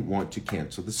didn't want to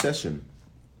cancel the session.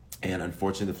 And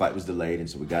unfortunately, the flight was delayed, and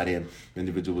so we got in. The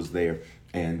individual was there,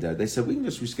 and they said, we can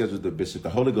just reschedule the bishop. The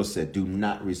Holy Ghost said, do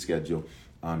not reschedule.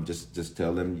 Just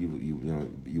tell them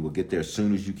you will get there as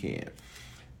soon as you can.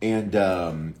 And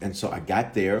so I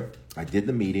got there. I did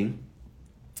the meeting,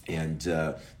 and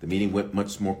the meeting went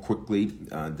much more quickly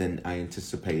than I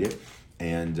anticipated.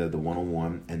 And the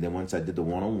one-on-one. And then once I did the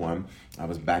one-on-one, I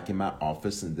was back in my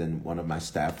office, and then one of my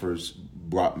staffers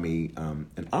brought me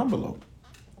an envelope.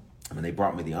 And when they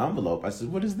brought me the envelope, I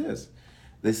said, what is this?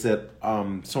 They said,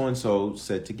 so-and-so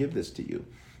said to give this to you.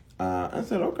 I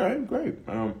said, okay, great.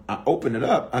 I opened it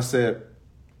up. I said,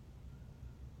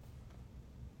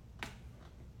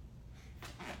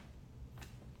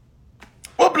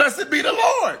 well, blessed be the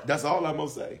Lord. That's all I'm going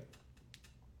to say.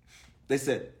 They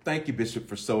said, thank you, Bishop,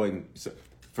 for sowing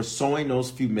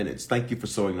those few minutes. Thank you for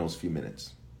sowing those few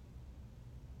minutes.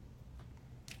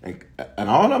 And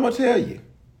all I'm going to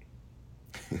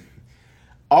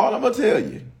tell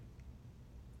you,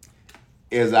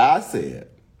 is I said,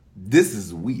 this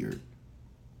is weird,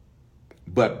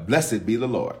 but blessed be the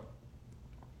Lord.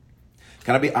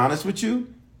 Can I be honest with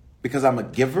you? Because I'm a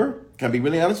giver. Can I be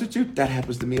really honest with you? That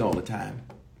happens to me all the time.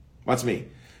 Watch me.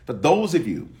 For those of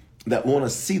you that want to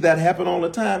see that happen all the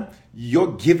time,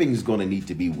 your giving is going to need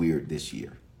to be weird this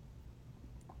year.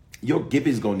 Your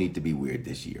giving is going to need to be weird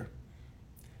this year.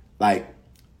 Like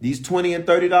these $20 and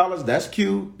 $30, that's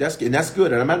cute. That's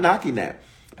good. And I'm not knocking that.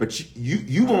 But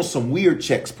you want some weird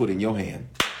checks put in your hand.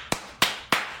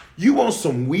 You want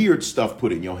some weird stuff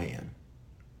put in your hand.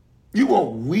 You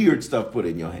want weird stuff put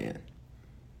in your hand.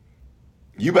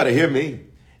 You better hear me.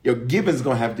 Your giving's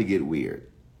going to have to get weird.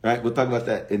 Right? We'll talk about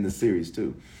that in the series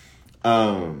too.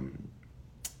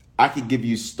 I could give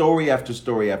you story after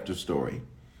story after story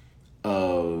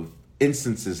of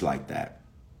instances like that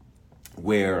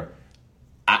where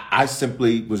I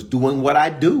simply was doing what I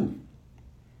do.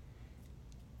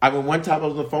 I mean, one time I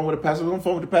was on the phone with a pastor. I was on the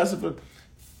phone with the pastor for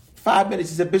 5 minutes.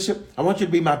 He said, Bishop, I want you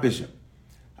to be my bishop.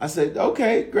 I said,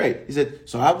 okay, great. He said,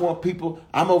 so I want people,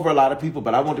 I'm over a lot of people,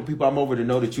 but I want the people I'm over to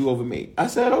know that you over me. I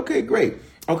said, okay, great.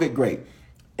 Okay, great.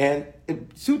 And in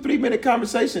 2-3 minute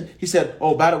conversation, he said,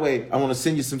 oh, by the way, I want to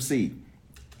send you some seed.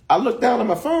 I looked down at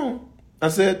my phone. I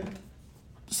said,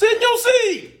 send your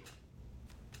seed.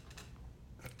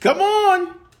 Come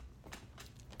on.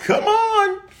 Come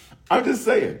on. I'm just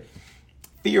saying.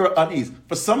 Fear of unease.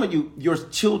 For some of you, your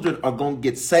children are going to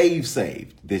get saved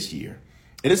this year.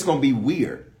 And it's going to be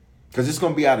weird because it's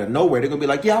going to be out of nowhere. They're going to be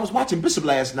like, yeah, I was watching Bishop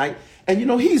last night and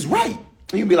he's right.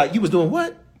 And you'll be like, you was doing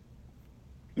what?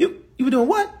 You were doing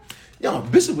what? Yo,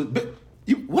 Bishop was,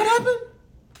 what happened?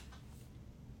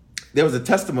 There was a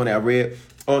testimony I read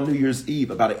on New Year's Eve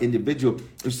about an individual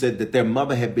who said that their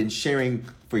mother had been sharing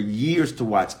for years to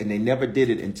watch, and they never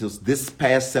did it until this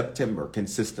past September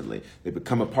consistently. They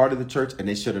become a part of the church, and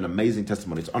they shared an amazing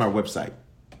testimony. It's on our website.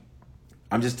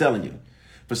 I'm just telling you.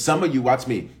 For some of you, watch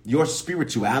me, your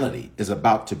spirituality is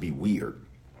about to be weird.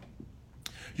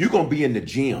 You're going to be in the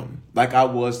gym like I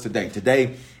was today.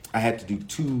 Today, I had to do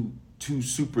two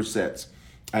supersets.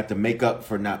 I had to make up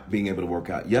for not being able to work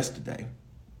out yesterday.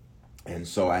 And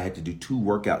so I had to do 2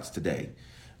 workouts today.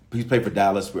 Please pray for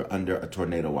Dallas. We're under a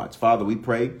tornado watch. Father, we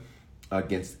pray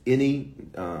against any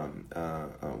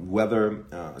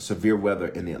severe weather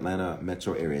in the Atlanta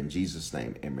metro area. In Jesus'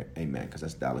 name, amen, because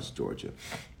that's Dallas, Georgia.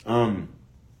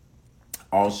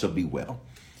 All shall be well.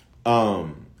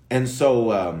 And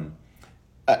so,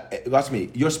 watch me.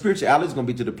 Your spirituality is going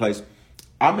to be to the place.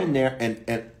 I'm in there,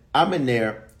 and I'm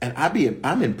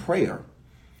in prayer.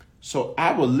 So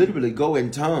I will literally go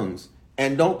in tongues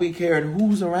and don't be caring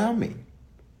who's around me.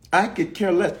 I could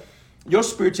care less. Your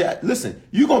spirituality, listen,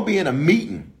 you're going to be in a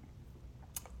meeting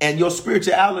and your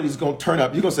spirituality is going to turn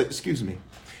up. You're going to say, excuse me.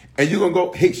 And you're going to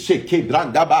go, hey, shake,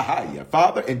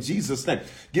 Father, in Jesus' name,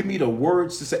 give me the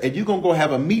words to say. And you're going to go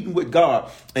have a meeting with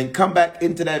God and come back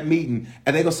into that meeting.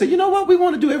 And they're going to say, you know what? We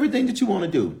want to do everything that you want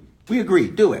to do. We agree.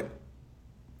 Do it.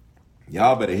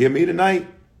 Y'all better hear me tonight.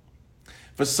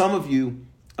 For some of you,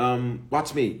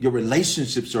 watch me, your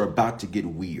relationships are about to get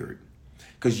weird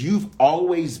because you've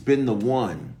always been the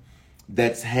one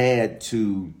that's had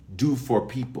to do for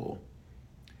people.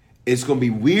 It's going to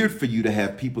be weird for you to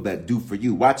have people that do for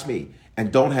you. Watch me,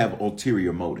 and don't have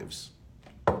ulterior motives.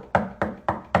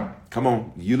 Come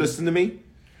on, you listen to me?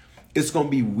 It's going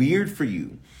to be weird for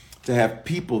you to have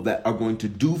people that are going to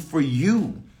do for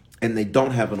you and they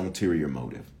don't have an ulterior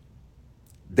motive.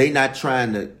 They not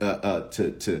trying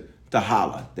to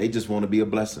holler. They just want to be a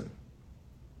blessing.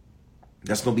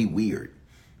 That's going to be weird.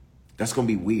 That's going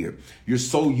to be weird. You're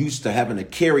so used to having to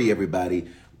carry everybody.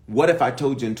 What if I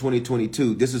told you in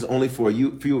 2022, this is only for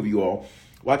few of you all,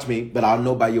 watch me, but I'll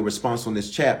know by your response on this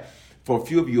chat, for a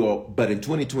few of you all, but in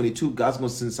 2022, God's going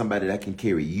to send somebody that can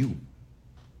carry you.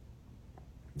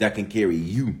 That can carry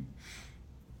you.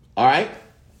 All right?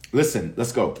 Listen,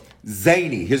 let's go.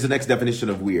 Zany. Here's the next definition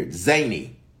of weird.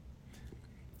 Zany.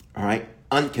 All right?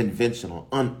 Unconventional,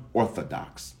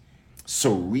 unorthodox,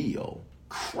 surreal,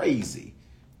 crazy,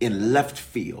 in left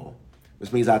field,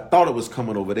 which means I thought it was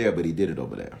coming over there, but he did it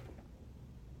over there.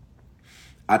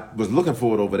 I was looking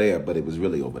for it over there, but it was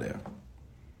really over there.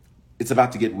 It's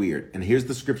about to get weird. And here's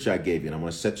the scripture I gave you, and I'm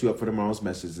going to set you up for tomorrow's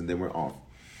message, and then we're off.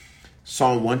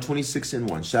 Psalm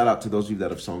 126:1. Shout out to those of you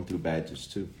that have sown through badges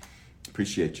too.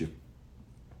 Appreciate you.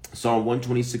 Psalm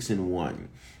 126:1.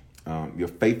 Your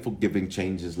faithful giving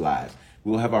changes lives.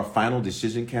 We'll have our final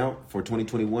decision count for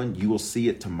 2021. You will see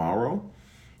it tomorrow.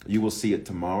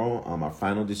 Our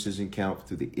final decision count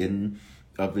through the end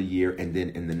of the year. And then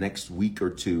in the next week or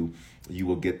two, you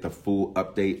will get the full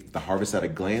update. The Harvest at a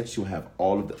Glance, you'll have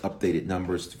all of the updated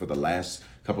numbers for the last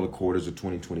couple of quarters of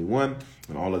 2021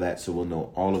 and all of that. So we'll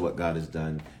know all of what God has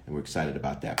done. And we're excited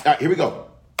about that. All right, here we go.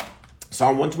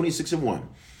 Psalm 126:1.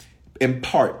 In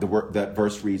part, that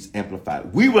verse reads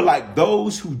amplified. We were like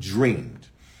those who dreamed.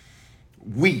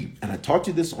 We, and I taught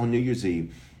you this on New Year's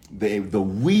Eve, the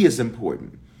we is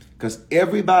important because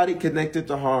everybody connected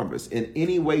to Harvest in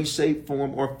any way, shape,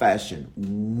 form, or fashion,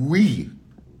 we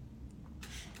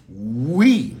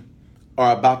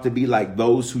are about to be like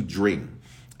those who dream.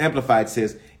 Amplified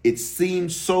says, it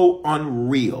seems so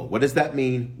unreal. What does that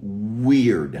mean?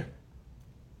 Weird.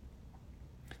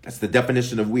 That's the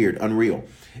definition of weird, unreal.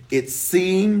 It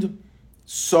seemed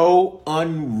so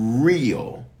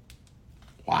unreal.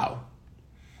 Wow.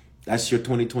 That's your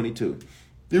 2022.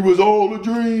 It was all a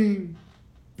dream.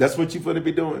 That's what you're going to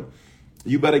be doing.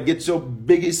 You better get your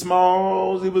Biggie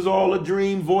Smalls, it was all a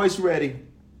dream voice ready.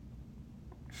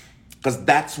 Because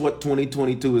that's what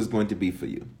 2022 is going to be for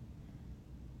you.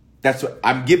 That's what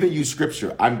I'm giving you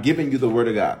scripture. I'm giving you the word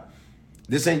of God.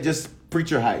 This ain't just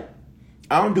preacher hype.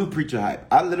 I don't do preacher hype.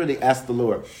 I literally ask the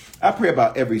Lord. I pray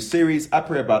about every series. I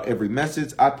pray about every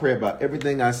message. I pray about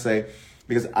everything I say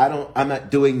because I'm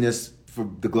not doing this for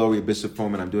the glory of Bishop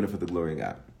Foreman. I'm doing it for the glory of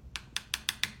God.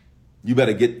 You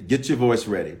better get your voice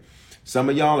ready. Some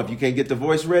of y'all, if you can't get the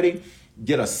voice ready,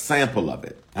 get a sample of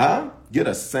it. Huh? Get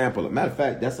a sample of it. Matter of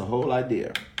fact, that's the whole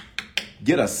idea.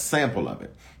 Get a sample of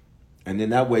it. And then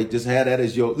that way, just have that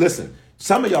as your, listen,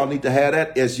 some of y'all need to have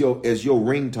that as your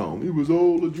ringtone. It was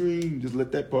all a dream. Just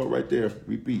let that part right there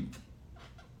repeat.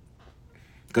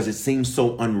 Because it seems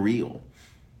so unreal.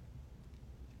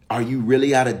 Are you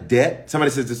really out of debt?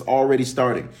 Somebody says it's already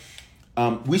starting.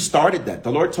 We started that.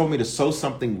 The Lord told me to sow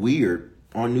something weird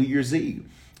on New Year's Eve.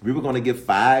 We were going to give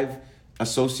 5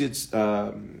 associate's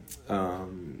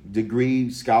degree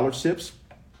scholarships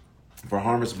for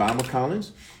Harvest Bible College.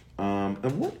 And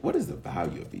what is the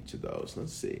value of each of those?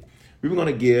 Let's see. We were going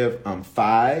to give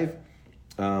 5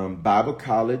 Bible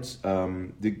College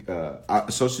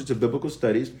Associates of Biblical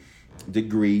Studies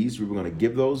degrees. We were going to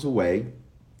give those away.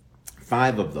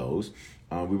 5 of those.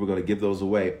 We were going to give those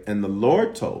away. And the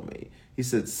Lord told me, he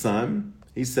said, son,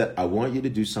 he said, I want you to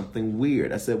do something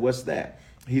weird. I said, what's that?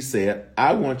 He said,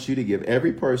 I want you to give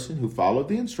every person who followed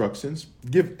the instructions,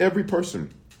 give every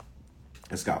person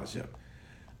a scholarship.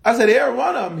 I said, every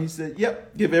one of them. He said,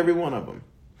 yep, give every one of them.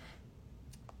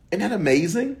 Isn't that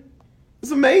amazing?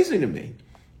 It's amazing to me.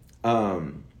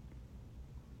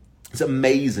 It's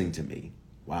amazing to me.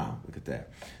 Wow, look at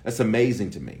that. That's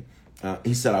amazing to me.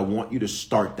 He said, I want you to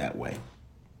start that way.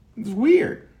 It's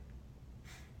weird.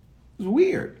 It's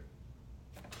weird.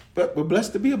 But we're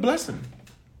blessed to be a blessing.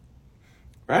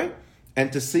 Right?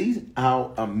 And to see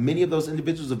how many of those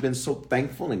individuals have been so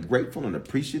thankful and grateful and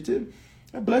appreciative,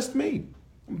 that blessed me.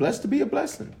 I'm blessed to be a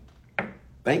blessing.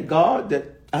 Thank God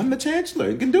that I'm the chancellor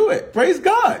and can do it. Praise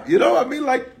God. You know, I mean,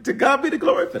 like, to God be the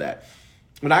glory for that.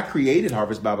 When I created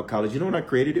Harvest Bible College, you know what I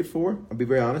created it for? I'll be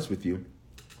very honest with you.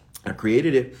 I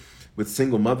created it with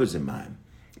single mothers in mind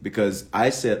because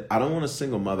I said, I don't want a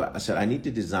single mother. I said, I need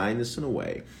to design this in a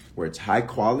way where it's high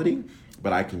quality,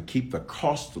 but I can keep the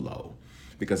cost low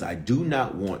because I do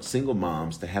not want single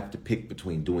moms to have to pick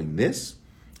between doing this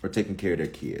or taking care of their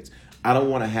kids. I don't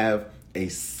want to have a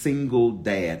single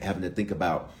dad having to think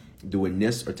about doing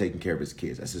this or taking care of his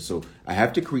kids. I said, so I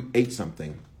have to create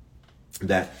something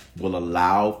that will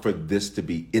allow for this to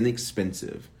be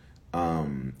inexpensive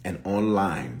and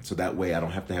online. So that way I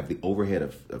don't have to have the overhead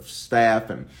of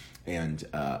staff and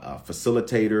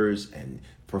facilitators and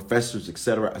professors,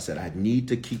 etc. I said, I need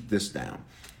to keep this down.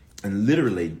 And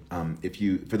literally,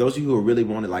 for those of you who are really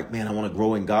wanting, like, man, I want to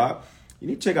grow in God, you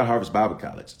need to check out Harvest Bible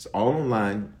College. It's all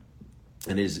online.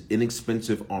 And it is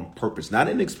inexpensive on purpose. Not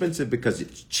inexpensive because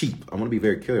it's cheap. I want to be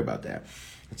very clear about that.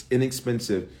 It's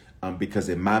inexpensive because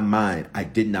in my mind, I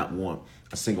did not want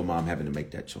a single mom having to make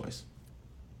that choice.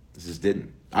 This just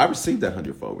didn't. I received that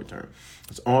 100-fold return.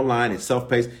 It's online. It's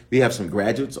self-paced. We have some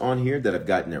graduates on here that have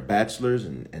gotten their bachelor's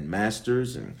and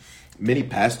master's. And many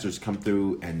pastors come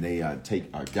through and they take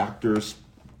our doctorate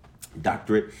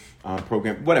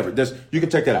program. Whatever. You can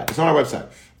check that out. It's on our website.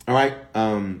 All right.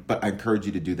 But I encourage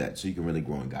you to do that so you can really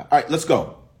grow in God. All right, let's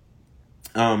go.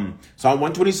 Psalm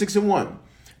 126:1.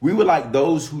 We were like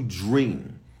those who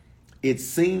dream. It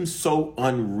seems so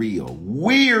unreal.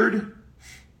 Weird.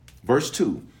 Verse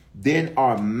 2. Then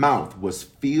our mouth was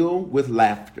filled with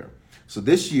laughter. So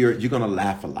this year, you're going to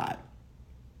laugh a lot.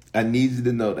 I need you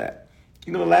to know that.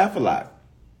 You're going to laugh a lot.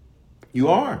 You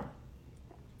are.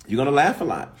 You're going to laugh a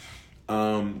lot.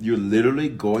 You're literally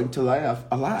going to laugh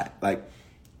a lot. Like,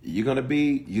 you're gonna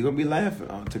be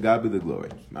laughing. To God be the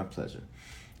glory. My pleasure.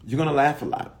 You're gonna laugh a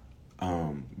lot.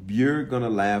 You're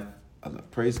gonna laugh a lot.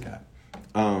 Praise God.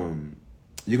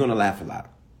 You're gonna laugh a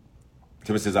lot.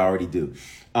 Somebody says I already do.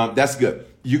 That's good.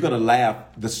 You're gonna laugh.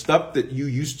 The stuff that you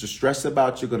used to stress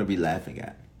about, you're gonna be laughing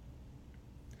at.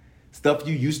 Stuff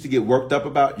you used to get worked up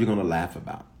about, you're going to laugh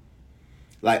about.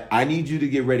 Like, I need you to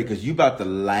get ready because you about to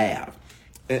laugh.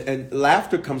 And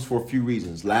laughter comes for a few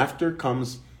reasons. Laughter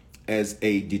comes as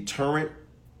a deterrent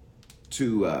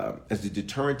to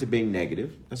being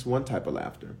negative. That's one type of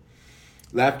laughter.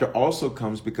 Laughter also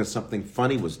comes because something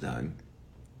funny was done.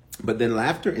 But then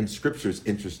laughter in scripture is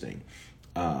interesting.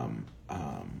 Let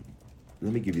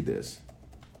me give you this.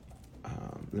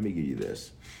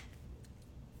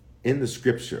 In the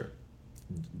scripture,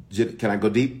 can I go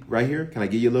deep right here? Can I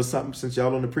give you a little something since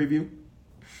y'all on the preview?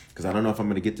 Because I don't know if I'm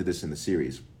going to get to this in the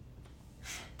series.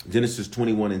 Genesis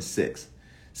 21:6.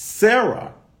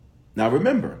 Sarah, now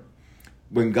remember,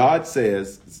 when God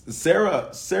says,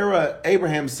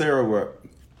 Abraham and Sarah were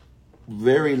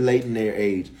very late in their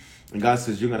age, and God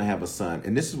says, you're going to have a son.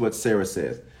 And this is what Sarah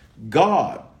says.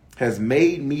 God has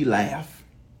made me laugh.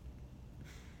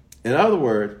 In other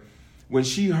words, when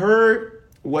she heard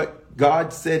what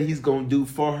God said he's going to do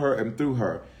for her and through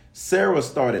her, Sarah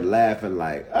started laughing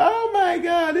like, oh my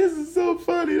God, this is so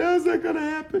funny. How's that going to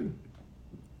happen?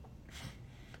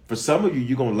 For some of you,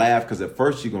 you're going to laugh because at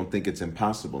first you're going to think it's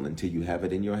impossible until you have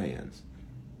it in your hands.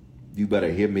 You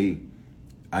better hear me.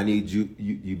 I need you.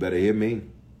 You better hear me.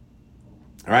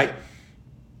 All right.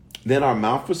 Then our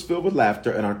mouth was filled with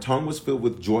laughter and our tongue was filled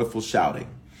with joyful shouting.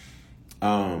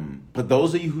 But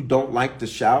those of you who don't like to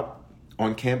shout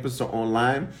on campus or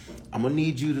online, I'm going to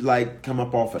need you to come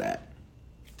up off of that.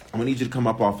 I'm going to need you to come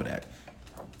up off of that.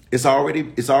 It's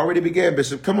already began,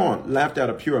 Bishop. Come on. Laughed out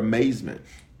of pure amazement.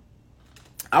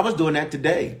 I was doing that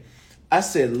today. I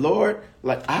said, Lord,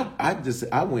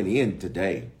 I went in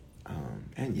today.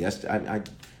 And yesterday,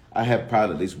 I have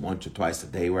probably at least once or twice a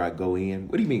day where I go in.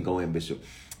 What do you mean go in, Bishop?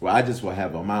 Well, I just will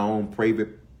have my own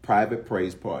private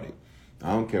praise party. I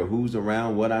don't care who's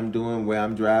around, what I'm doing, where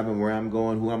I'm driving, where I'm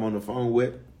going, who I'm on the phone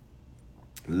with.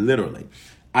 Literally,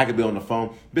 I could be on the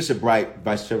phone. Bishop Bright,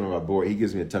 Vice Chairman of our board, he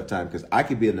gives me a tough time because I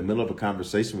could be in the middle of a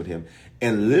conversation with him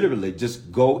and literally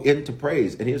just go into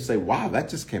praise. And he'll say, wow, that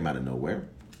just came out of nowhere.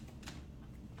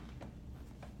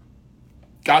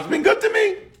 God's been good to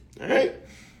me. All right.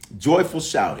 Joyful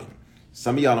shouting.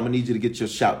 Some of y'all, I'm going to need you to get your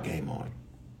shout game on.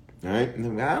 All right.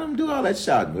 I don't do all that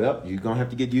shouting. Well, you're going to have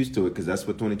to get used to it because that's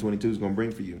what 2022 is going to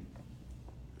bring for you.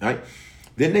 All right.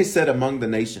 Then they said among the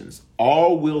nations,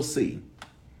 all will see.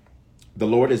 The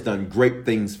Lord has done great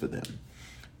things for them.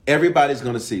 Everybody's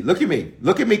going to see. Look at me.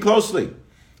 Look at me closely.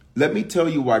 Let me tell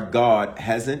you why God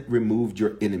hasn't removed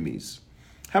your enemies.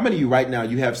 How many of you right now,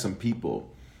 you have some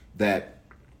people that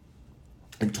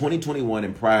in 2021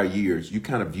 and prior years, you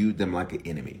kind of viewed them like an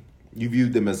enemy. You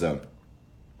viewed them as a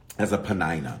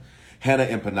Penina. Hannah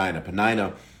and Penina.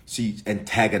 Penina, she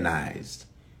antagonized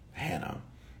Hannah.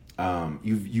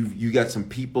 You got some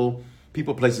people,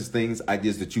 places, things,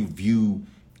 ideas that you view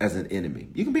as an enemy.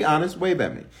 You can be honest, wave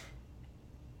at me.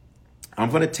 I'm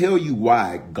going to tell you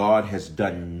why God has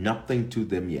done nothing to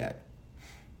them yet.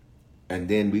 And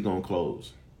then we're going to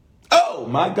close. Oh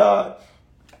my God.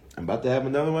 I'm about to have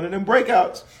another one of them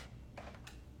breakouts.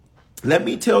 Let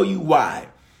me tell you why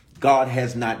God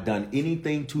has not done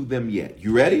anything to them yet.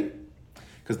 You ready?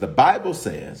 Because the Bible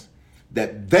says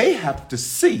that they have to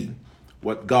see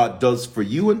what God does for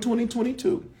you in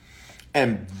 2022.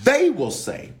 And they will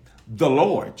say, the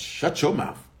Lord, shut your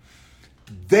mouth.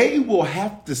 They will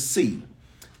have to see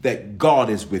that God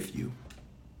is with you.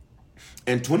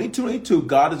 In 2022,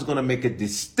 God is going to make a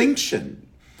distinction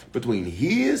between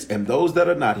his and those that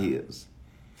are not his.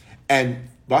 And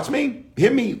watch me, hear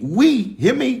me, we,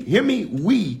 you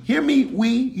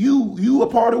a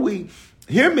part of we,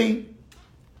 hear me.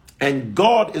 And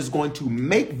God is going to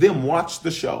make them watch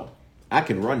the show. I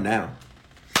can run now.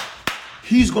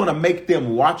 He's going to make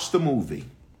them watch the movie.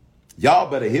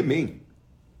 Y'all better hear me.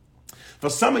 For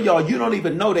some of y'all, you don't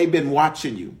even know they've been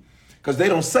watching you because they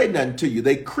don't say nothing to you.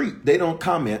 They creep. They don't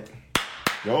comment.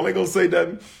 Y'all ain't gonna say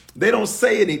nothing. They don't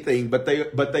say anything, but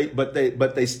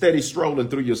they steady strolling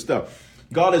through your stuff.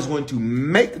 God is going to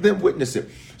make them witness it.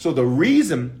 So the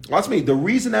reason, watch me, the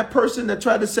reason that person that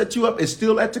tried to set you up is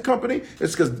still at the company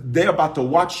is because they're about to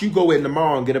watch you go in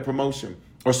tomorrow and get a promotion,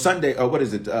 or Sunday, or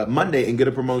Monday and get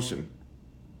a promotion.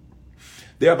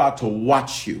 They're about to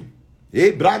watch you.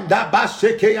 Everybody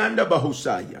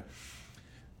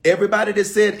that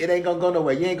said it ain't gonna go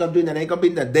nowhere, you ain't gonna do nothing, ain't gonna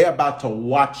be nothing, they're about to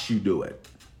watch you do it.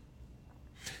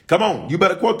 Come on, you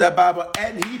better quote that Bible.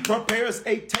 And he prepares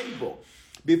a table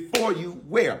before you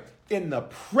where? In the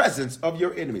presence of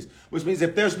your enemies. Which means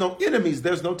if there's no enemies,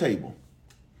 there's no table.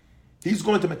 He's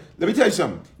going to let me tell you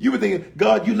something. You were thinking,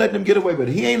 God, you letting them get away with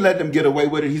it. He ain't letting them get away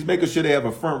with it. He's making sure they have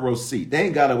a front row seat. They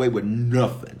ain't got away with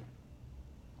nothing.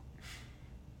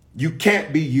 You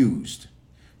can't be used.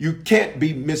 You can't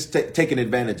be taken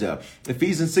advantage of.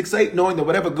 Ephesians 6:8, knowing that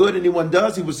whatever good anyone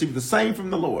does, he will receive the same from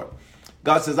the Lord.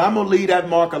 God says, I'm going to leave that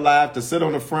Mark alive to sit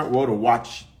on the front row to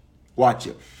watch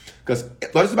you. Because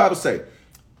what does the Bible say?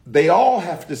 They all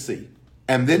have to see.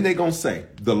 And then they're going to say,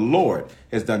 the Lord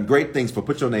has done great things for,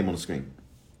 put your name on the screen.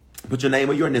 Put your name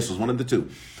or your initials, one of the two.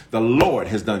 The Lord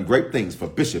has done great things for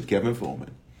Bishop Kevin Foreman.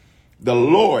 The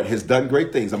Lord has done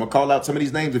great things. I'm going to call out some of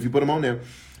these names if you put them on there.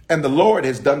 And the Lord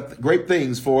has done great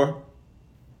things for,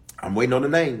 I'm waiting on the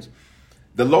names.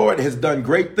 The Lord has done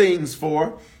great things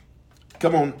for,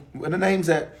 come on, where the names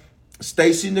at?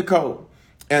 Stacy Nicole.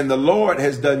 And the Lord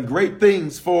has done great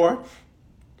things for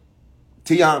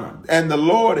Tiana. And the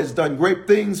Lord has done great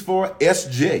things for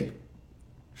SJ.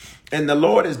 And the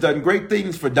Lord has done great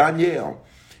things for Danielle.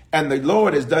 And the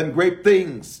Lord has done great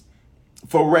things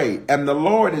for Ray. And the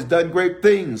Lord has done great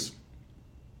things.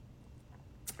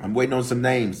 I'm waiting on some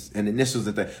names and initials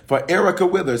at that. For Erica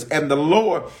Withers. And the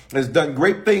Lord has done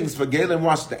great things for Galen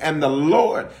Washington. And the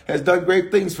Lord has done great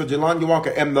things for Jelania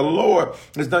Walker. And the Lord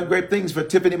has done great things for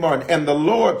Tiffany Martin. And the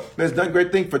Lord has done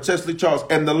great things for Chesley Charles.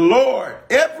 And the Lord,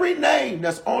 every name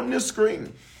that's on this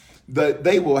screen,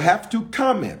 they will have to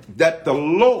comment that the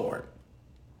Lord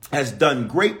has done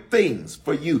great things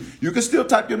for you. You can still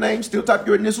type your name, still type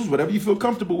your initials, whatever you feel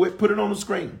comfortable with, put it on the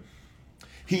screen.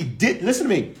 He did, listen to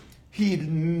me. He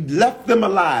left them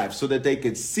alive so that they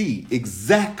could see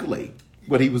exactly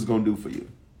what he was going to do for you.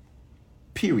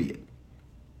 Period.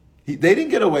 They didn't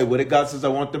get away with it. God says, I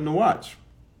want them to watch.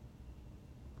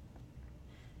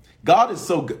 God is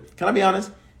so good. Can I be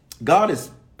honest? God is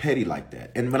petty like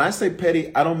that. And when I say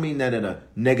petty, I don't mean that in a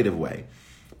negative way.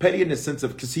 Petty in the sense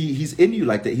of, because he's in you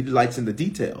like that. He delights in the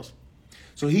details.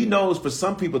 So he knows for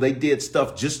some people they did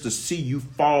stuff just to see you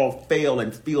fall, fail,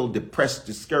 and feel depressed,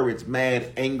 discouraged,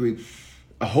 mad, angry,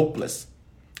 hopeless.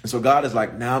 And so God is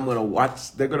like, now I'm going to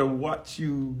watch. They're going to watch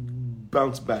you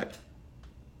bounce back.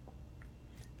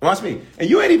 Watch me. And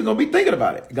you ain't even going to be thinking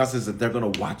about it. God says that they're going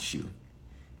to watch you.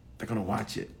 They're going to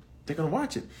watch it. They're going to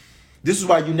watch it. This is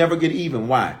why you never get even.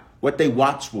 Why? What they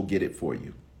watch will get it for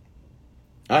you.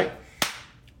 All right.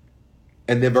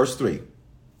 And then verse 3.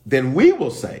 Then we will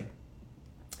say,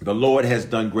 the Lord has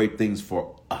done great things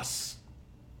for us,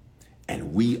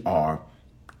 and we are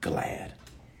glad.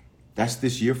 That's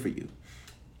this year for you.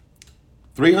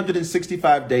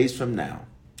 365 days from now,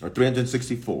 or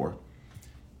 364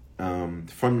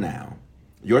 from now,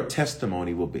 your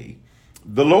testimony will be,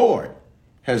 the Lord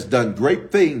has done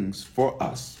great things for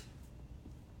us,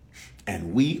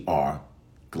 and we are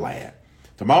glad.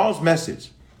 Tomorrow's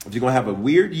message, if you're going to have a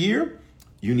weird year,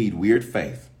 you need weird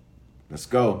faith. Let's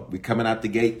go. We're coming out the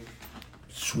gate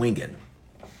swinging.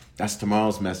 That's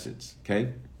tomorrow's message,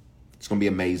 okay? It's going to be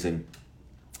amazing.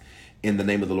 In the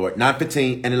name of the Lord.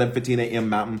 9:15 and 11:15 a.m.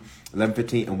 Mountain,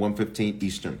 11:15 and 1:15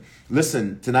 Eastern.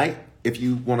 Listen, tonight, if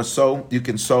you want to sow, you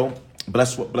can sow.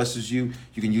 Bless what blesses you.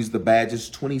 You can use the badges.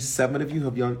 27 of you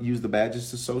have used the badges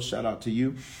to sow. Shout out to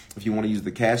you. If you want to use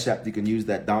the Cash App, you can use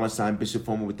that $ Bishop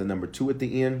Foreman with the number 2 at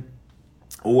the end.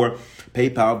 Or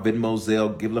PayPal, Venmo,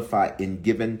 Zelle, Givelify, and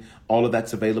Given. All of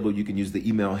that's available. You can use the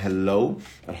email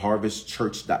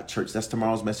hello@harvestchurch.church. That's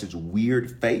tomorrow's message,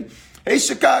 Weird Faith. Hey,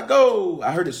 Chicago.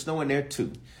 I heard it's snowing there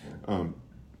too.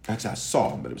 Actually, I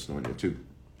saw, but it was snowing there too.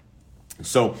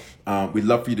 So we'd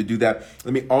love for you to do that.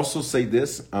 Let me also say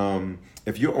this.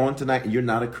 If you're on tonight and you're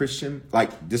not a Christian,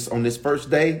 like this on this first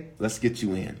day, let's get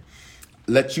you in.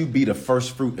 Let you be the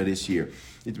first fruit of this year.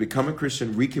 You need to become a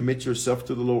Christian, recommit yourself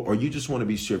to the Lord, or you just want to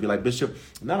be sure. If you're like, Bishop,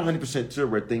 I'm not 100% sure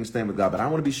where things stand with God, but I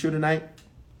want to be sure tonight.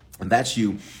 And that's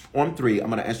you. On 3, I'm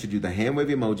going to ask you to do the hand wave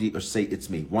emoji or say it's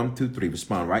me. 1, 2, 3.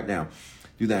 Respond right now.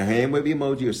 Do the hand wave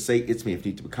emoji or say it's me. If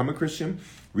you need to become a Christian,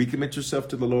 recommit yourself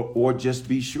to the Lord, or just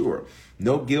be sure.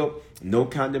 No guilt, no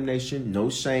condemnation, no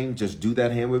shame. Just do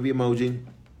that hand wave emoji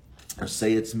or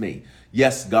say it's me.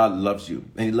 Yes, God loves you,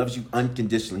 and he loves you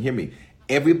unconditionally. Hear me.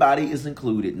 Everybody is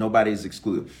included. Nobody is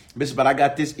excluded. Bishop, but I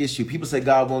got this issue. People say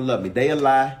God won't love me. They a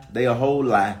lie. They a whole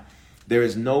lie. There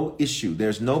is no issue.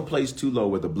 There's no place too low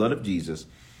where the blood of Jesus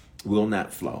will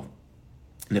not flow.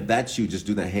 And if that's you, just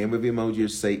do the hand wave emoji or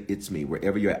say it's me.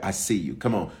 Wherever you're at, I see you.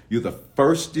 Come on. You're the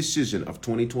first decision of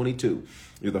 2022.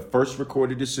 You're the first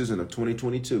recorded decision of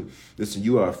 2022. Listen,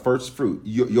 you are a first fruit.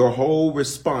 Your whole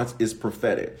response is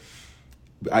prophetic.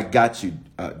 I got you,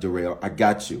 Darrell. I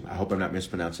got you. I hope I'm not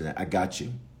mispronouncing that. I got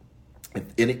you.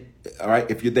 All right,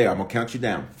 if you're there, I'm going to count you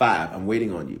down. 5, I'm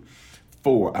waiting on you.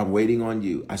 4, I'm waiting on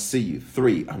you. I see you.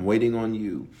 3, I'm waiting on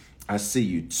you. I see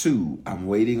you. 2, I'm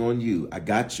waiting on you. I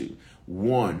got you.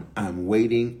 1, I'm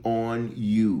waiting on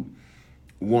you.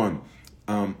 1,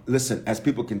 Listen, as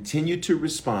people continue to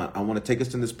respond, I want to take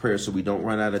us in this prayer so we don't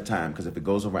run out of time, because if it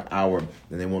goes over an hour,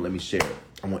 then they won't let me share it.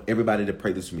 I want everybody to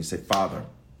pray this for me. Say, Father,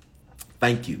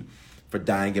 thank you for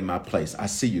dying in my place. I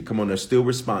see you. Come on, they're still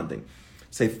responding.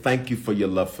 Say, thank you for your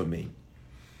love for me.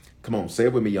 Come on, say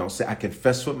it with me, y'all. Say, I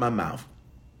confess with my mouth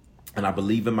and I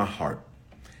believe in my heart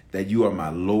that you are my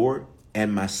Lord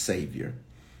and my Savior.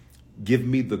 Give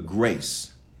me the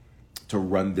grace to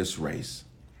run this race.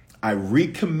 I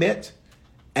recommit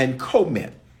and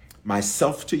commit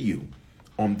myself to you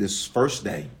on this first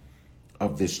day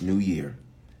of this new year.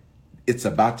 It's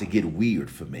about to get weird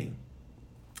for me.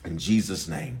 In Jesus'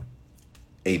 name,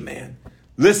 amen.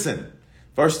 Listen,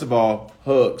 first of all,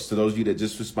 hugs to those of you that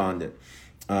just responded.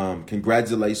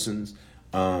 Congratulations.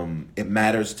 It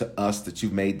matters to us that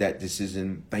you've made that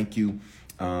decision. Thank you.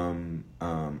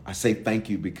 I say thank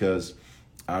you because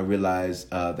I realize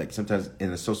that sometimes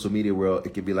in the social media world,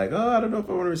 it can be like, oh, I don't know if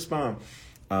I want to respond.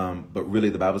 But really,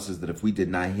 the Bible says that if we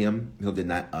deny him, he'll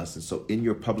deny us. And so in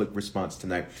your public response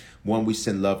tonight, one, we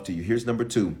send love to you. Here's number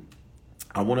two.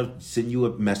 I want to send you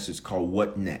a message called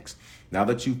What Next? Now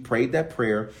that you've prayed that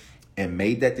prayer and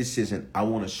made that decision, I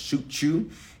want to shoot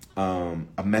you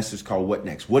a message called What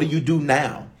Next? What do you do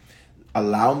now?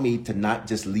 Allow me to not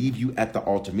just leave you at the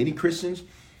altar. Many Christians,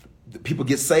 people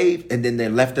get saved and then they're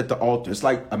left at the altar. It's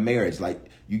like a marriage, like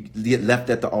you get left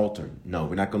at the altar. No,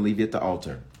 we're not going to leave you at the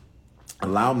altar.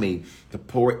 Allow me to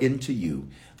pour into you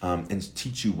and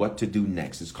teach you what to do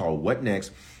next. It's called What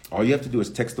Next? All you have to do is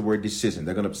text the word decision.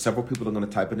 Several people are going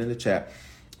to type it in the chat.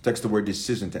 Text the word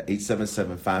decision to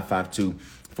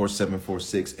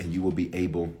 877-552-4746, and you will be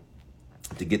able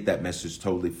to get that message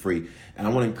totally free. And I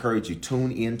want to encourage you,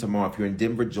 tune in tomorrow. If you're in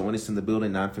Denver, join us in the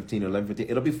building, 9:15 or 11:15.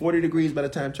 It'll be 40 degrees by the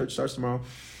time church starts tomorrow.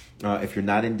 If you're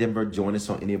not in Denver, join us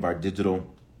on any of our digital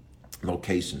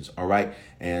locations. All right.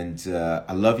 And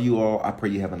I love you all. I pray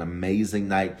you have an amazing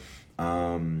night.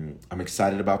 I'm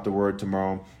excited about the word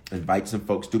tomorrow. Invite some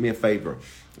folks. Do me a favor.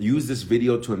 Use this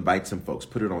video to invite some folks.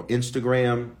 Put it on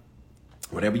Instagram.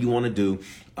 Whatever you want to do,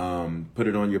 put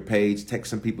it on your page, text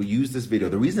some people, use this video.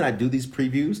 The reason I do these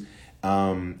previews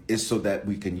is so that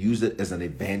we can use it as an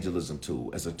evangelism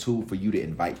tool, as a tool for you to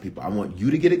invite people. I want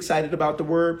you to get excited about the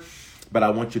word, but I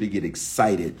want you to get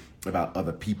excited about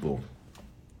other people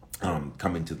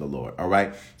coming to the Lord. All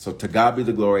right. So to God be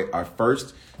the glory. Our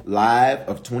first live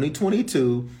of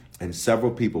 2022, and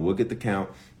several people. We'll get the count,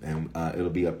 and it'll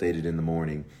be updated in the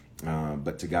morning.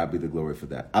 But to God be the glory for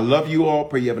that. I love you all.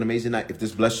 Pray you have an amazing night. If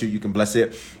this bless you, you can bless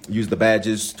it. Use the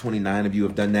badges. 29 of you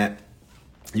have done that.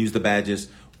 Use the badges,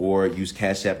 or use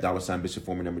Cash App, $ Bishop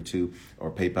Foreman #2,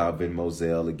 or PayPal, Venmo,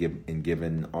 Zelle, and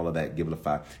giving all of that. Give it a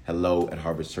 5.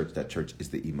 hello@harvestchurch. That church is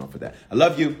the email for that. I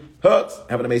love you. Hugs.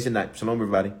 Have an amazing night. Shalom,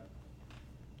 everybody.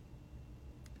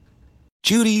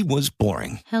 Judy was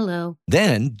boring. Hello.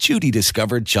 Then Judy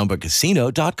discovered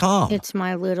ChumbaCasino.com. It's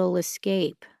my little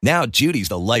escape. Now Judy's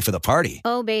the life of the party.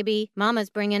 Oh, baby,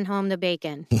 mama's bringing home the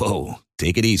bacon. Whoa,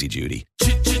 take it easy, Judy.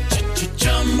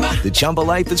 The Chumba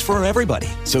life is for everybody.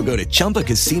 So go to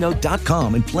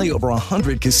ChumbaCasino.com and play over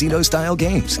 100 casino-style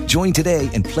games. Join today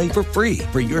and play for free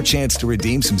for your chance to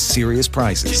redeem some serious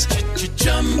prizes.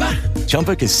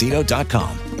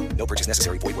 ChumbaCasino.com. No purchase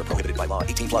necessary. Void where prohibited by law.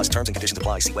 18+ terms and conditions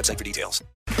apply. See website for details.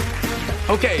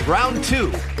 Okay, round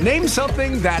 2. Name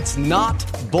something that's not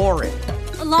boring.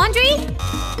 A laundry?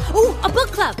 Ooh, a book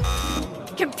club.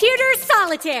 Computer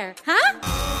solitaire, huh?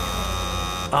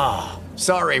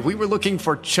 Sorry, we were looking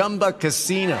for Chumba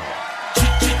Casino.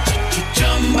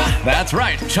 That's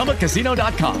right.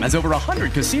 ChumbaCasino.com has over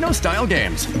 100 casino-style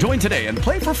games. Join today and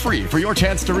play for free for your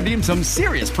chance to redeem some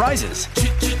serious prizes.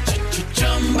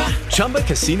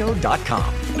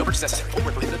 ChumbaCasino.com. No purchase necessary. Void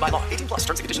where prohibited by law. 18+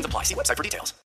 terms and conditions apply. See website for details.